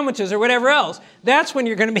rib sandwiches or whatever else. That's when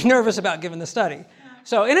you're going to be nervous about giving the study.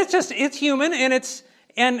 So, and it's human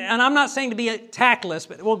and I'm not saying to be tactless,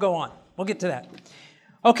 but we'll go on. We'll get to that.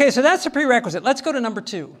 Okay, so that's a prerequisite. Let's go to number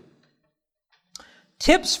 2.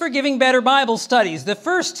 Tips for giving better Bible studies. The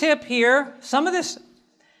first tip here, some of this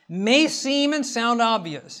may seem and sound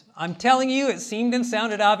obvious. I'm telling you, it seemed and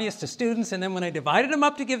sounded obvious to students, and then when I divided them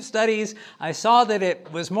up to give studies, I saw that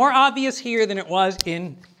it was more obvious here than it was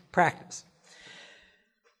in practice.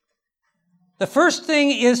 The first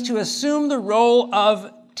thing is to assume the role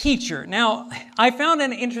of teacher. Now, I found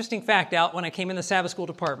an interesting fact out when I came in the Sabbath School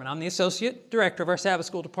department. I'm the associate director of our Sabbath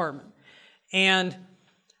School department. And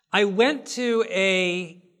I went to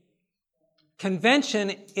a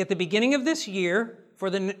convention at the beginning of this year for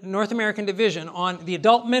the North American division on the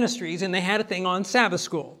adult ministries, and they had a thing on Sabbath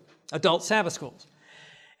school, adult Sabbath schools.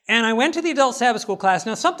 And I went to the adult Sabbath school class.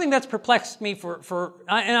 Now, something that's perplexed me and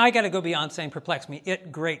I got to go beyond saying perplexed me,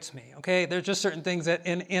 it grates me, okay? There's just certain things that,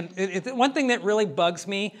 one thing that really bugs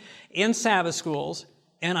me in Sabbath schools,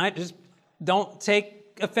 and I just don't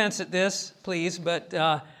take offense at this, please, but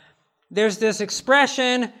there's this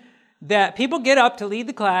expression that people get up to lead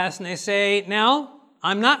the class and they say, now,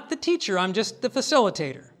 I'm not the teacher, I'm just the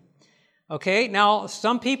facilitator. Okay, now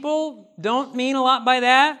some people don't mean a lot by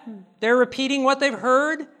that. They're repeating what they've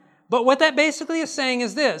heard. But what that basically is saying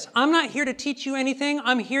is this: I'm not here to teach you anything.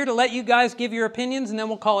 I'm here to let you guys give your opinions and then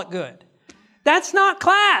we'll call it good. That's not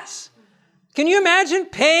class. Can you imagine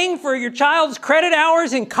paying for your child's credit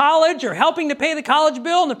hours in college or helping to pay the college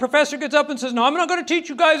bill and the professor gets up and says, no, I'm not going to teach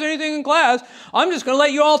you guys anything in class. I'm just going to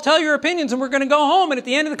let you all tell your opinions and we're going to go home and at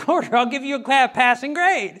the end of the quarter I'll give you a passing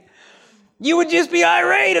grade. You would just be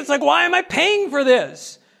irate. It's like, why am I paying for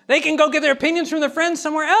this? They can go get their opinions from their friends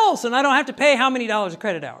somewhere else, and I don't have to pay how many dollars a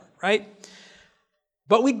credit hour, right?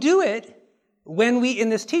 But we do it when we, in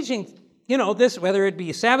this teaching, this, whether it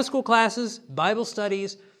be Sabbath school classes, Bible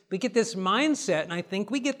studies, we get this mindset, and I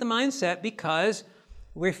think we get the mindset because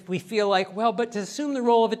we feel like, well, but to assume the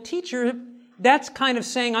role of a teacher, that's kind of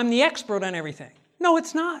saying I'm the expert on everything. No,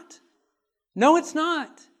 it's not. No, it's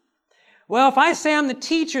not. Well, if I say I'm the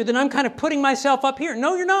teacher, then I'm kind of putting myself up here.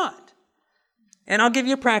 No, you're not. And I'll give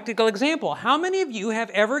you a practical example. How many of you have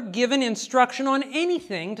ever given instruction on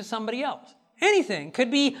anything to somebody else? Anything.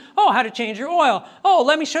 Could be, how to change your oil.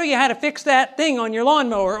 Let me show you how to fix that thing on your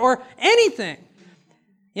lawnmower, or anything.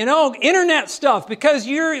 Internet stuff, because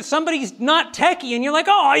somebody's not techie and you're like,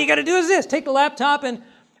 all you got to do is this. Take the laptop and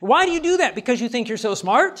why do you do that? Because you think you're so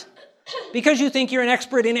smart? Because you think you're an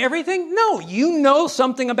expert in everything? No, you know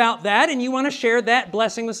something about that and you want to share that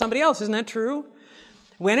blessing with somebody else. Isn't that true?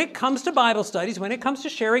 When it comes to Bible studies, when it comes to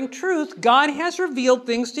sharing truth, God has revealed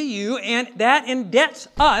things to you and that indebts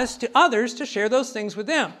us to others to share those things with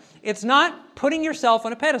them. It's not putting yourself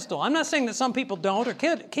on a pedestal. I'm not saying that some people don't or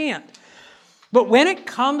can't. But when it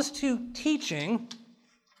comes to teaching,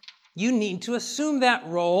 you need to assume that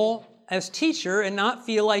role as teacher and not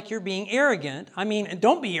feel like you're being arrogant. And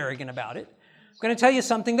don't be arrogant about it. I'm going to tell you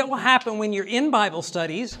something that will happen when you're in Bible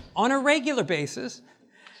studies on a regular basis.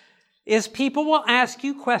 is people will ask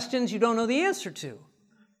you questions you don't know the answer to.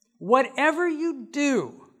 Whatever you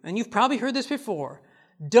do, and you've probably heard this before,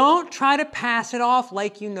 don't try to pass it off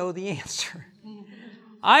like you know the answer.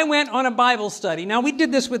 I went on a Bible study. Now, we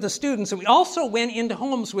did this with the students, and we also went into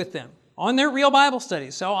homes with them on their real Bible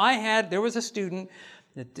studies. So there was a student,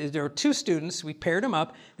 there were two students, we paired them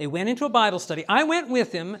up. They went into a Bible study. I went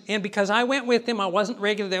with them, and because I went with them, I wasn't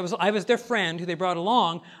regular. I was their friend who they brought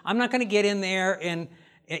along. I'm not going to get in there, and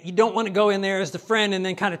you don't want to go in there as the friend and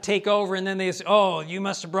then kind of take over, and then they say, oh, you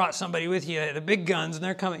must have brought somebody with you, the big guns, and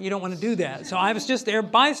they're coming. You don't want to do that. So I was just there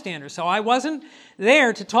bystander. So I wasn't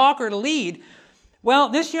there to talk or to lead. Well,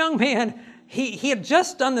 this young man, he had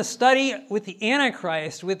just done the study with the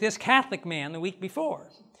Antichrist with this Catholic man the week before.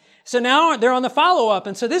 So now they're on the follow-up,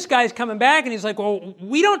 and so this guy's coming back, and he's like, well,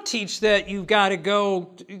 we don't teach that you've got to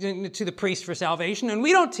go to the priest for salvation, and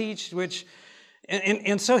we don't teach which...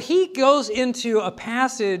 And so he goes into a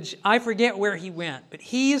passage, I forget where he went, but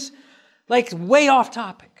he's like way off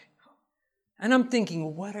topic. And I'm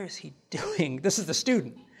thinking, what is he doing? This is the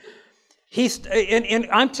student. And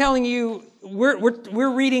I'm telling you,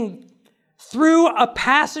 we're reading through a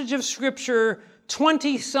passage of Scripture,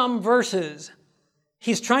 20-some verses.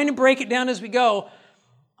 He's trying to break it down as we go.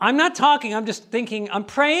 I'm not talking, I'm just thinking, I'm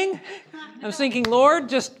praying. I'm thinking, Lord,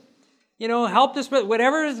 just, help this,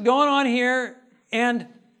 whatever is going on here. And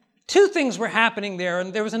two things were happening there.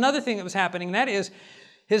 And there was another thing that was happening. That is,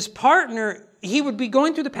 his partner, he would be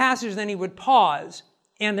going through the passage, then he would pause,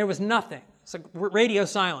 and there was nothing. It's like radio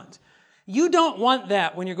silence. You don't want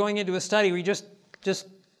that when you're going into a study where you just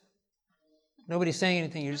nobody's saying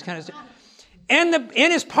anything. You're just kind of... And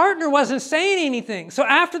his partner wasn't saying anything. So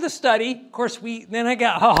after the study, of course,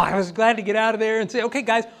 I was glad to get out of there and say, okay,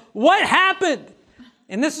 guys, what happened?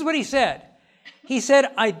 And this is what he said. He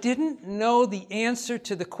said, I didn't know the answer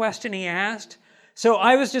to the question he asked. So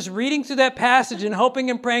I was just reading through that passage and hoping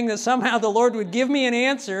and praying that somehow the Lord would give me an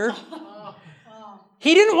answer.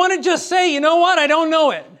 He didn't want to just say, you know what, I don't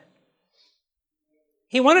know it.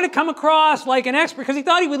 He wanted to come across like an expert because he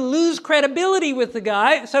thought he would lose credibility with the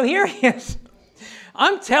guy. So here he is.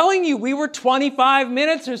 I'm telling you, we were 25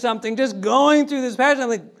 minutes or something just going through this passage. I'm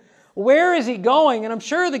like, where is he going? And I'm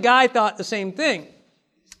sure the guy thought the same thing.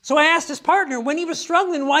 So I asked his partner, when he was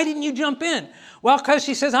struggling, why didn't you jump in? Well, because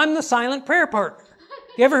she says, I'm the silent prayer partner.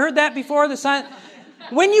 You ever heard that before?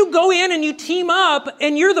 When you go in and you team up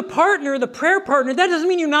and you're the partner, the prayer partner, that doesn't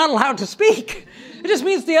mean you're not allowed to speak. It just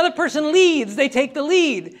means the other person leads. They take the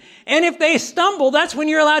lead. And if they stumble, that's when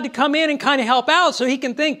you're allowed to come in and kind of help out so he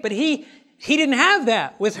can think. But he didn't have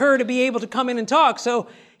that with her to be able to come in and talk. So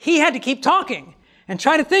he had to keep talking and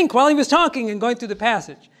try to think while he was talking and going through the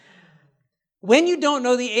passage. When you don't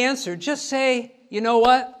know the answer, just say, you know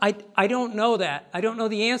what? I don't know that. I don't know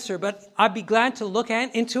the answer, but I'd be glad to look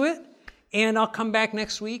into it, and I'll come back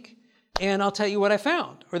next week, and I'll tell you what I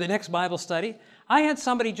found, or the next Bible study. I had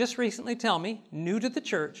somebody just recently tell me, new to the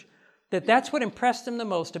church, that that's what impressed them the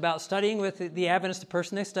most about studying with the Adventist, the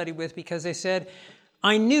person they studied with, because they said,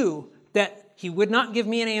 I knew that he would not give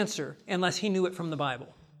me an answer unless he knew it from the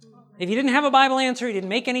Bible. If he didn't have a Bible answer, he didn't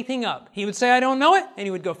make anything up. He would say, I don't know it, and he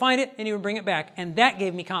would go find it, and he would bring it back. And that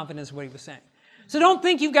gave me confidence in what he was saying. So don't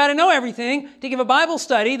think you've got to know everything to give a Bible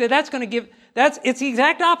study, that's going to give, it's the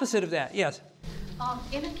exact opposite of that. Yes?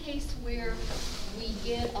 In a case where we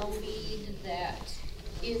get a lead that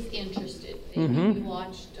is interested, maybe we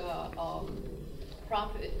watched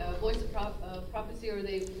Voice of Prophecy, or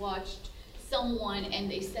they watched someone and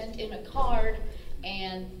they sent in a card,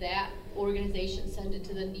 and that organization sent it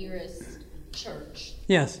to the nearest church.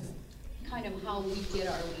 Yes. Kind of how we get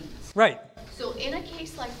our leads. Right. So in a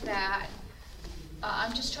case like that,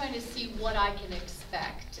 I'm just trying to see what I can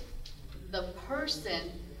expect. The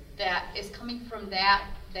person that is coming from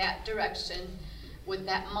that direction with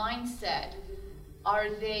that mindset,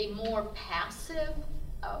 are they more passive?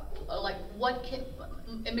 Like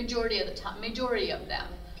a majority of the time, majority of them,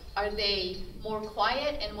 are they more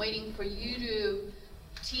quiet and waiting for you to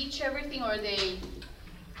teach everything, or are they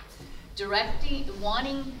directing,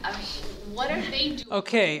 wanting? I mean, what are they doing?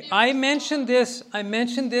 Okay, I mentioned this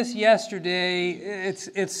yesterday.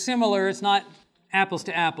 It's similar. It's not apples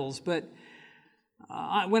to apples, but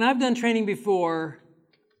when I've done training before,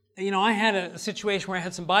 I had a situation where I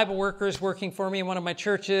had some Bible workers working for me in one of my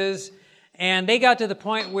churches. And they got to the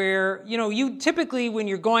point where, you typically, when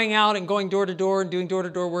you're going out and going door to door and doing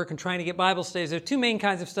door-to-door work and trying to get Bible studies, there are two main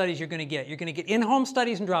kinds of studies you're going to get. You're going to get in-home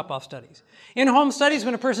studies and drop-off studies. In-home studies,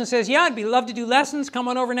 when a person says, yeah, I'd love to do lessons, come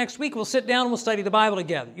on over next week, we'll sit down and we'll study the Bible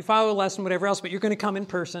together. You follow a lesson, whatever else, but you're going to come in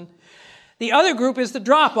person. The other group is the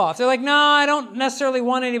drop-off. They're like, no, I don't necessarily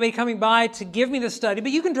want anybody coming by to give me the study, but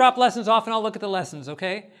you can drop lessons off and I'll look at the lessons,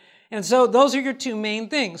 okay? And so those are your two main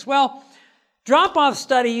things. Well, drop-off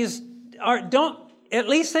studies at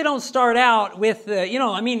least they don't start out with,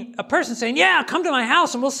 a person saying, yeah, come to my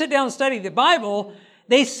house and we'll sit down and study the Bible.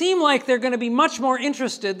 They seem like they're going to be much more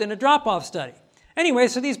interested than a drop-off study. Anyway,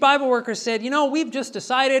 so these Bible workers said, we've just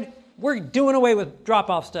decided we're doing away with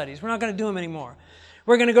drop-off studies. We're not going to do them anymore.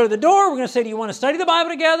 We're going to go to the door. We're going to say, do you want to study the Bible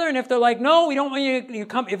together? And if they're like, no, we don't want you to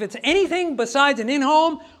come. If it's anything besides an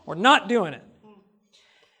in-home, we're not doing it.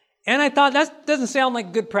 And I thought, that doesn't sound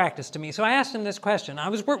like good practice to me. So I asked him this question.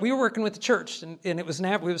 We were working with the church, and it was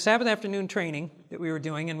Sabbath afternoon training that we were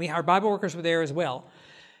doing, and our Bible workers were there as well.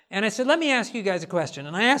 And I said, let me ask you guys a question.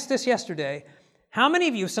 And I asked this yesterday. How many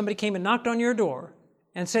of you, if somebody came and knocked on your door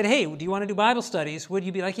and said, hey, do you want to do Bible studies? Would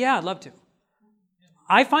you be like, yeah, I'd love to?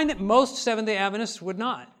 I find that most Seventh-day Adventists would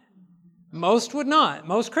not. Most would not.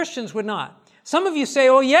 Most Christians would not. Some of you say,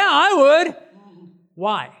 oh, yeah, I would.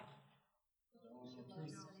 Why?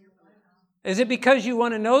 Is it because you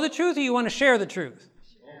want to know the truth or you want to share the truth?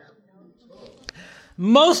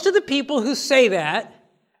 Most of the people who say that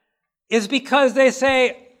is because they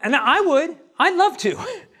say, and I would. I'd love to.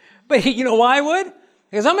 But you know why I would?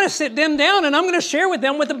 Because I'm going to sit them down and I'm going to share with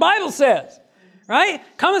them what the Bible says. Right?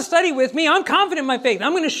 Come and study with me. I'm confident in my faith.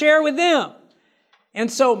 I'm going to share with them.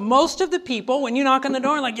 And so most of the people, when you knock on the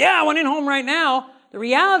door and like, yeah, I want in home right now, the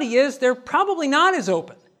reality is they're probably not as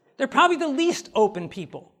open. They're probably the least open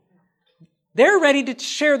people. They're ready to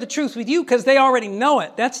share the truth with you because they already know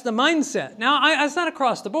it. That's the mindset. Now, that's not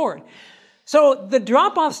across the board. So the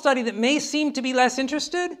drop-off study that may seem to be less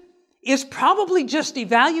interested is probably just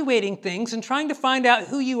evaluating things and trying to find out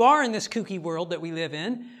who you are in this kooky world that we live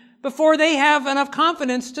in before they have enough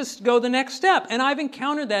confidence to go the next step. And I've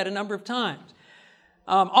encountered that a number of times.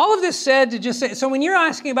 All of this said to just say, so when you're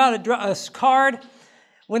asking about a card,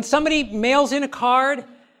 when somebody mails in a card,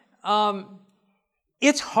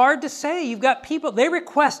 it's hard to say. You've got people, they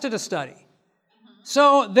requested a study.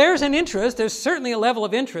 So there's an interest. There's certainly a level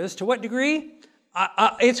of interest. To what degree?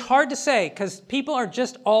 It's hard to say because people are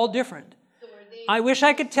just all different. I wish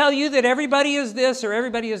I could tell you that everybody is this or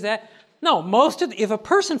everybody is that. No, if a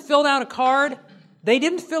person filled out a card, they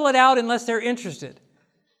didn't fill it out unless they're interested.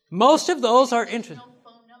 Most of those are interested. No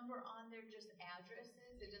phone number on there, just addresses?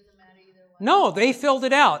 It doesn't matter either way? No, they filled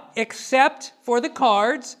it out, except for the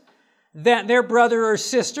cards that their brother or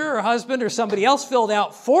sister or husband or somebody else filled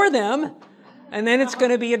out for them, and then it's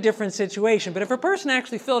going to be a different situation. But if a person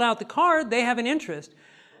actually filled out the card, they have an interest.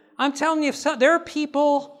 I'm telling you, there are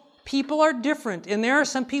people are different, and there are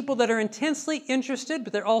some people that are intensely interested,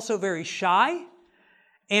 but they're also very shy.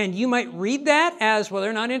 And you might read that as, well,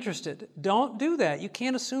 they're not interested. Don't do that. You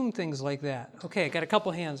can't assume things like that. Okay, I got a couple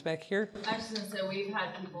hands back here. I was just going to say, we've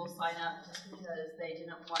had people sign up just because they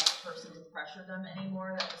didn't want the person to pressure them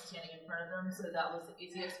anymore that was standing in front of them, so that was the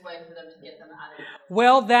easiest way for them to get them out of it.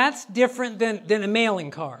 Well, that's different than a mailing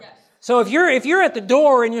card. Yes. So if you're at the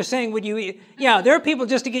door and you're saying, would you eat? Yeah, there are people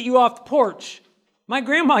just to get you off the porch. My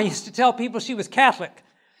grandma used to tell people she was Catholic.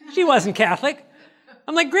 She wasn't Catholic.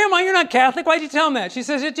 I'm like, Grandma, you're not Catholic. Why'd you tell them that? She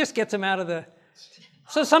says, it just gets them out of the...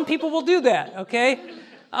 So some people will do that, okay?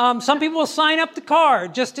 Some people will sign up the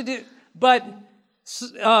card just to do... But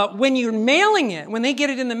when you're mailing it, when they get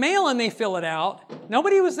it in the mail and they fill it out,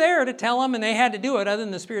 nobody was there to tell them and they had to do it other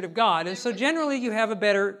than the Spirit of God. And so generally you have a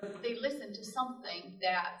better... They listened to something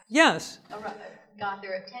that... Yes. Got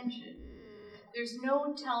their attention. There's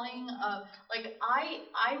no telling of...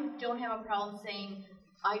 I don't have a problem saying...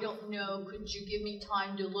 I don't know, could you give me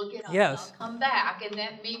time to look at it? Yes. I'll come back, and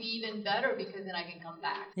that may be even better because then I can come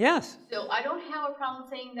back. Yes. So I don't have a problem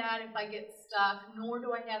saying that if I get stuck, nor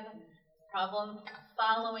do I have a problem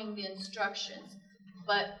following the instructions.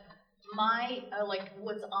 But my,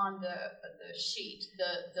 what's on the sheet,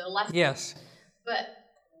 the lesson. Yes. But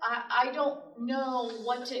I don't know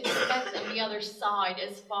what to expect on the other side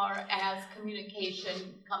as far as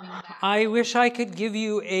communication coming back. I wish I could give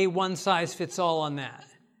you a one-size-fits-all on that.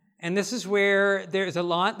 And this is where there's a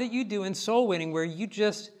lot that you do in soul winning where you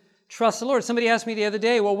just trust the Lord. Somebody asked me the other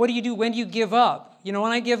day, well, what do you do? When do you give up? You know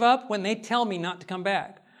when I give up? When they tell me not to come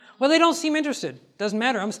back. Well, they don't seem interested. Doesn't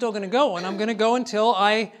matter. I'm still going to go. And I'm going to go until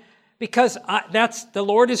the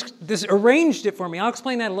Lord has arranged it for me. I'll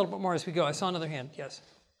explain that a little bit more as we go. I saw another hand. Yes.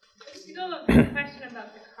 To go with the question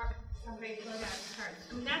about the card, somebody filling out cards.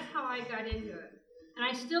 I mean, that's how I got into it. And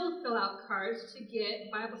I still fill out cards to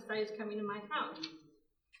get Bible studies coming to my house.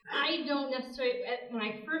 I don't necessarily, when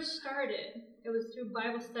I first started, it was through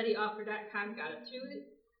BibleStudyOffer.com, got it through,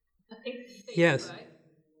 I think, Facebook. Yes.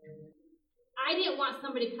 I didn't want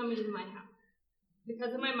somebody coming to my house.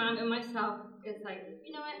 because of my mom and myself, it's like,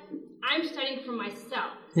 you know what? I'm studying for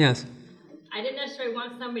myself. Yes. I didn't necessarily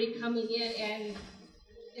want somebody coming in and,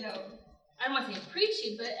 you know, I don't want to say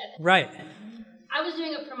preaching, but Right. I was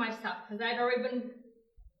doing it for myself because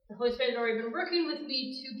the Holy Spirit had already been working with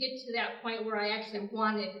me to get to that point where I actually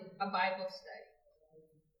wanted a Bible study.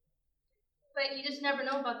 But you just never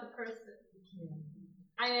know about the person.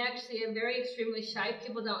 I'm actually a very extremely shy.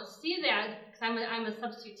 People don't see that because I'm a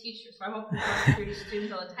substitute teacher, so I'm open to 30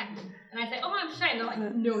 students all the time. And I say, oh, I'm shy. And they're like,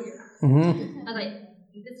 no, you're not. Mm-hmm. I was like,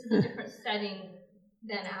 this is a different setting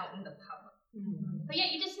than out in the public. But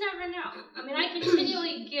yeah, you just never know. I mean, I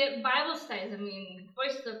continually get Bible studies. I mean,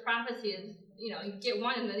 Voice of the Prophecy is, you know, you get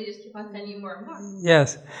one and then they just keep on sending you more and more.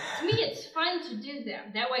 Yes. To me, it's fun to do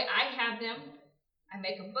them. That way I have them. I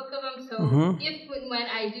make a book of them. So when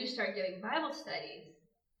I do start doing Bible studies,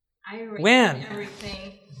 I write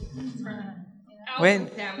everything out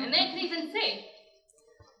with them. And they can even say,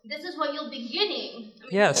 this is what you'll be getting. I mean,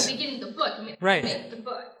 yes. You'll be getting the book. I mean, right. I make the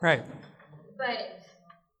book. Right. But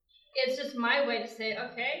it's just my way to say,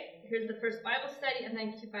 okay, here's the first Bible study, and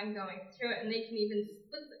then keep on going through it. And they can even,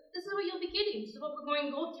 this is what you'll be getting. This is what we're going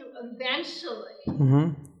to go through eventually.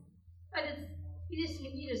 Mm-hmm. But you just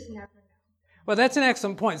never know. Well, that's an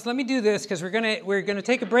excellent point. So let me do this because we're gonna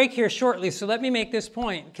take a break here shortly. So let me make this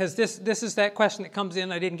point because this is that question that comes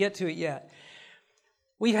in. I didn't get to it yet.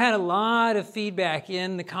 We've had a lot of feedback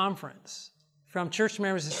in the conference from church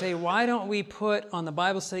members that say, why don't we put on the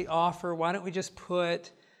Bible study offer, why don't we just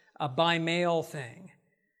put a by mail thing?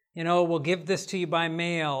 You know, we'll give this to you by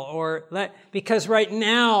mail because right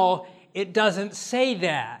now it doesn't say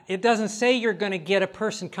that. It doesn't say you're going to get a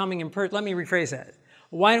person coming in person. Let me rephrase that.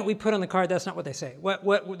 Why don't we put on the card? That's not what they say. What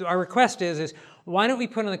our request is why don't we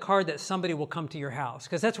put on the card that somebody will come to your house?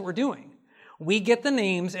 Because that's what we're doing. We get the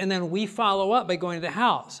names and then we follow up by going to the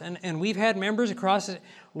house. And we've had members across it.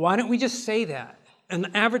 Why don't we just say that?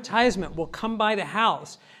 An advertisement will come by the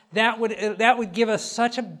house. That would give us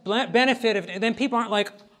such a benefit. And then people aren't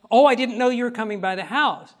like, oh, I didn't know you were coming by the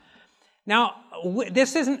house. Now,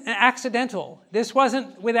 this isn't accidental. This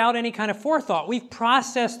wasn't without any kind of forethought. We've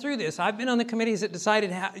processed through this. I've been on the committees that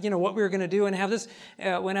decided what we were going to do and have this.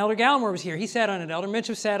 When Elder Gallimore was here, he sat on it. Elder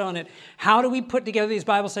Mitchell sat on it. How do we put together these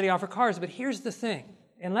Bible study offer cards? But here's the thing,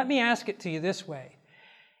 and let me ask it to you this way.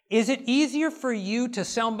 Is it easier for you to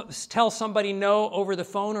tell somebody no over the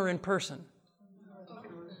phone or in person?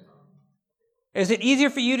 Is it easier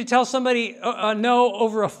for you to tell somebody no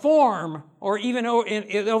over a form or even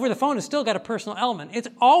over the phone? It's still got a personal element. It's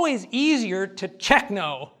always easier to check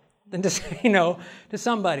no than to say no to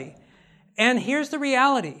somebody. And here's the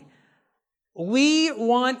reality. We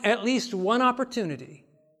want at least one opportunity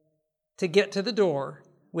to get to the door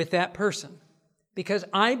with that person. Because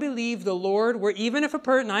I believe the Lord, even if a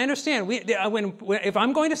person, I understand, if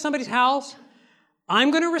I'm going to somebody's house,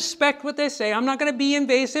 I'm going to respect what they say. I'm not going to be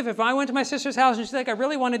invasive. If I went to my sister's house and she's like, I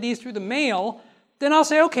really wanted these through the mail, then I'll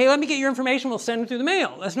say, okay, let me get your information. We'll send them through the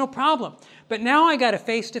mail. That's no problem. But now I got a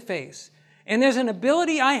face-to-face. And there's an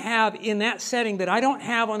ability I have in that setting that I don't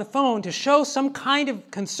have on the phone to show some kind of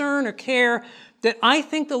concern or care that I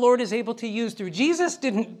think the Lord is able to use through. Jesus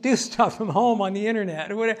didn't do stuff from home on the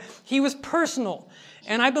internet or whatever. He was personal.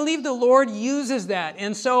 And I believe the Lord uses that.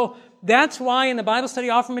 And so that's why in the Bible study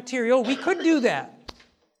offer material, we could do that.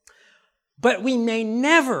 But we may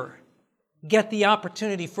never get the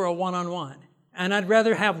opportunity for a one-on-one. And I'd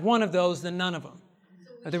rather have one of those than none of them.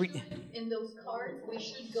 So in those cards, we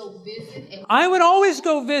should go visit. I would always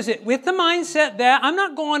go visit with the mindset that I'm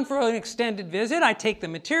not going for an extended visit. I take the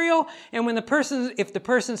material, and if the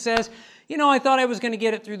person says, I thought I was going to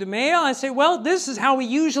get it through the mail, I say, well, this is how we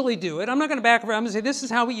usually do it. I'm not going to back around. I'm going to say, this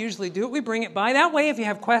is how we usually do it. We bring it by. That way, if you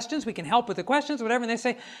have questions, we can help with the questions, whatever. And they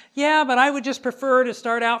say, yeah, but I would just prefer to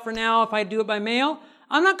start out for now if I do it by mail.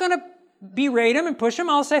 I'm not going to berate them and push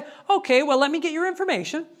them. I'll say, okay, well, let me get your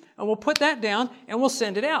information, and we'll put that down, and we'll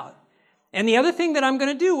send it out. And the other thing that I'm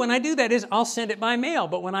going to do when I do that is I'll send it by mail.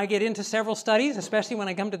 But when I get into several studies, especially when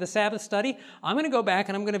I come to the Sabbath study, I'm going to go back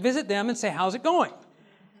and I'm going to visit them and say, how's it going?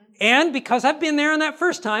 And because I've been there on that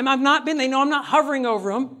first time, they know I'm not hovering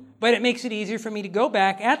over them, but it makes it easier for me to go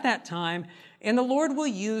back at that time. And the Lord will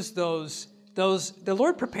use those, the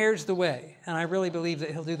Lord prepares the way. And I really believe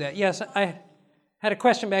that He'll do that. Yes, I had a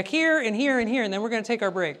question back here and here and here, and then we're going to take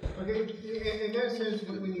our break. Okay, in that sense,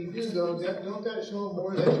 when you do those, don't that show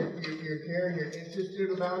more that you're caring, you're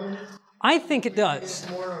interested about them? I think it does.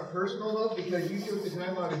 It's more personal, though, because you took the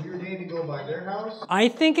time out of your day to go by their house? I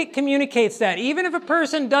think it communicates that. Even if a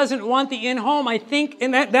person doesn't want the in-home, I think,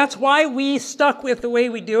 and that's why we stuck with the way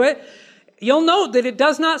we do it. You'll note that it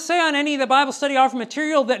does not say on any of the Bible study offer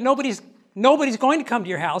material that nobody's nobody's going to come to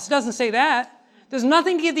your house. It doesn't say that. There's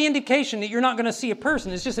nothing to give the indication that you're not going to see a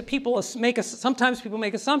person. It's just that sometimes people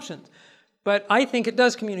make assumptions. But I think it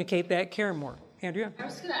does communicate that care more. Andrea? I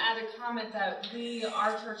was just going to add a comment that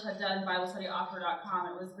our church had done BibleStudyOffer.com.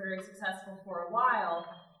 It was very successful for a while.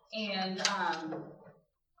 And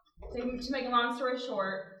to make a long story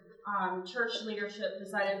short, church leadership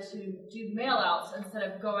decided to do mail-outs instead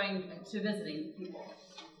of going to visiting people.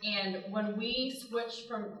 And when we switched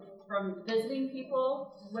from visiting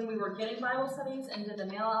people, when we were getting Bible studies and did the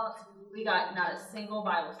mail-outs, we got not a single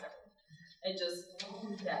Bible study. It just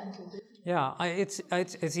dead. Yeah,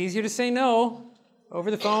 it's easier to say no over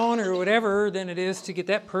the phone or whatever than it is to get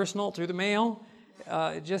that personal through the mail.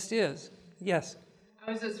 It just is. Yes?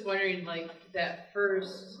 I was just wondering, like, that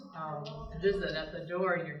first visit at the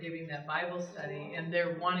door, and you're giving that Bible study, and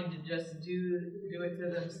they're wanting to just do it to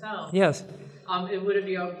themselves. Yes. Would it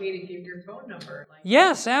be okay to give your phone number? Like,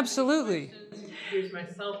 yes, absolutely. Here's my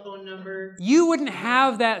cell phone number. You wouldn't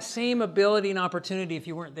have that same ability and opportunity if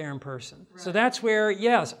you weren't there in person. Right. So that's where,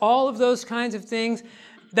 yes, all of those kinds of things.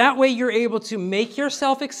 That way you're able to make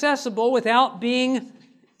yourself accessible without being,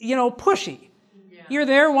 pushy. Yeah. You're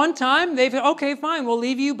there one time, they've said, okay, fine, we'll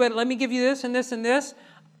leave you, but let me give you this and this and this.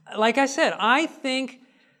 Like I said, I think,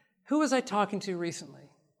 who was I talking to recently?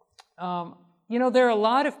 There are a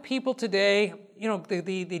lot of people today,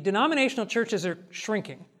 the denominational churches are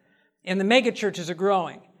shrinking and the mega churches are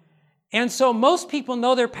growing. And so most people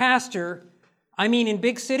know their pastor, in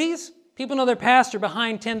big cities, people know their pastor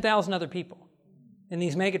behind 10,000 other people in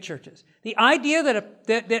these mega churches. The idea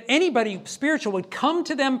that anybody spiritual would come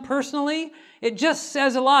to them personally, it just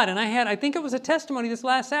says a lot. And I think it was a testimony this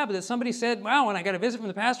last Sabbath that somebody said, wow, when I got a visit from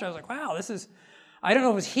the pastor, I was like, wow, I don't know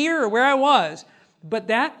if it was here or where I was, but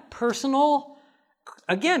that personal,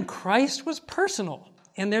 again, Christ was personal.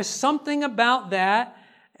 And there's something about that.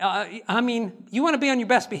 You want to be on your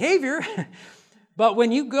best behavior, but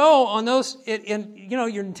when you go on those,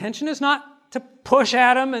 your intention is not to push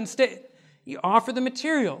at them and stay. You offer the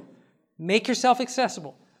material. Make yourself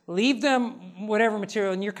accessible. Leave them whatever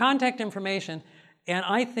material and your contact information. And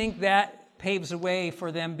I think that paves the way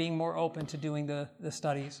for them being more open to doing the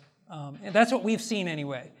studies. And that's what we've seen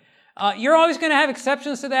anyway. You're always going to have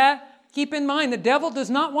exceptions to that. Keep in mind, the devil does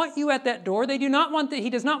not want you at that door. He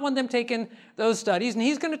does not want them taking those studies. And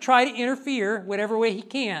he's going to try to interfere whatever way he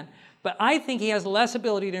can. But I think he has less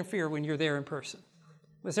ability to interfere when you're there in person.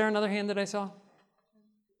 Was there another hand that I saw?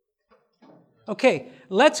 Okay,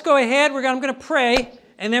 let's go ahead. I'm going to pray,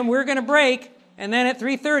 and then we're going to break, and then at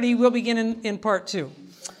 3:30 we'll begin in part 2.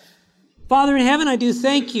 Father in heaven, I do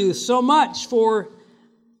thank you so much for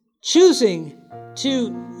choosing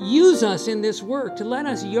to use us in this work, to let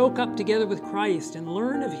us yoke up together with Christ and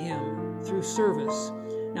learn of Him through service.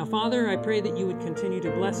 Now, Father, I pray that you would continue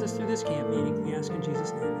to bless us through this camp meeting. We ask in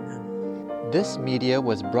Jesus' name, amen. This media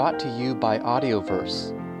was brought to you by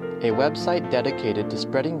Audioverse, a website dedicated to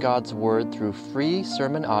spreading God's Word through free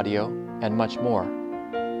sermon audio and much more.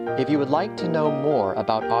 If you would like to know more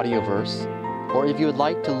about Audioverse, or if you would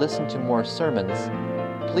like to listen to more sermons,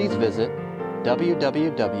 please visit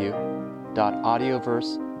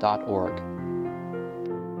www.audioverse.org.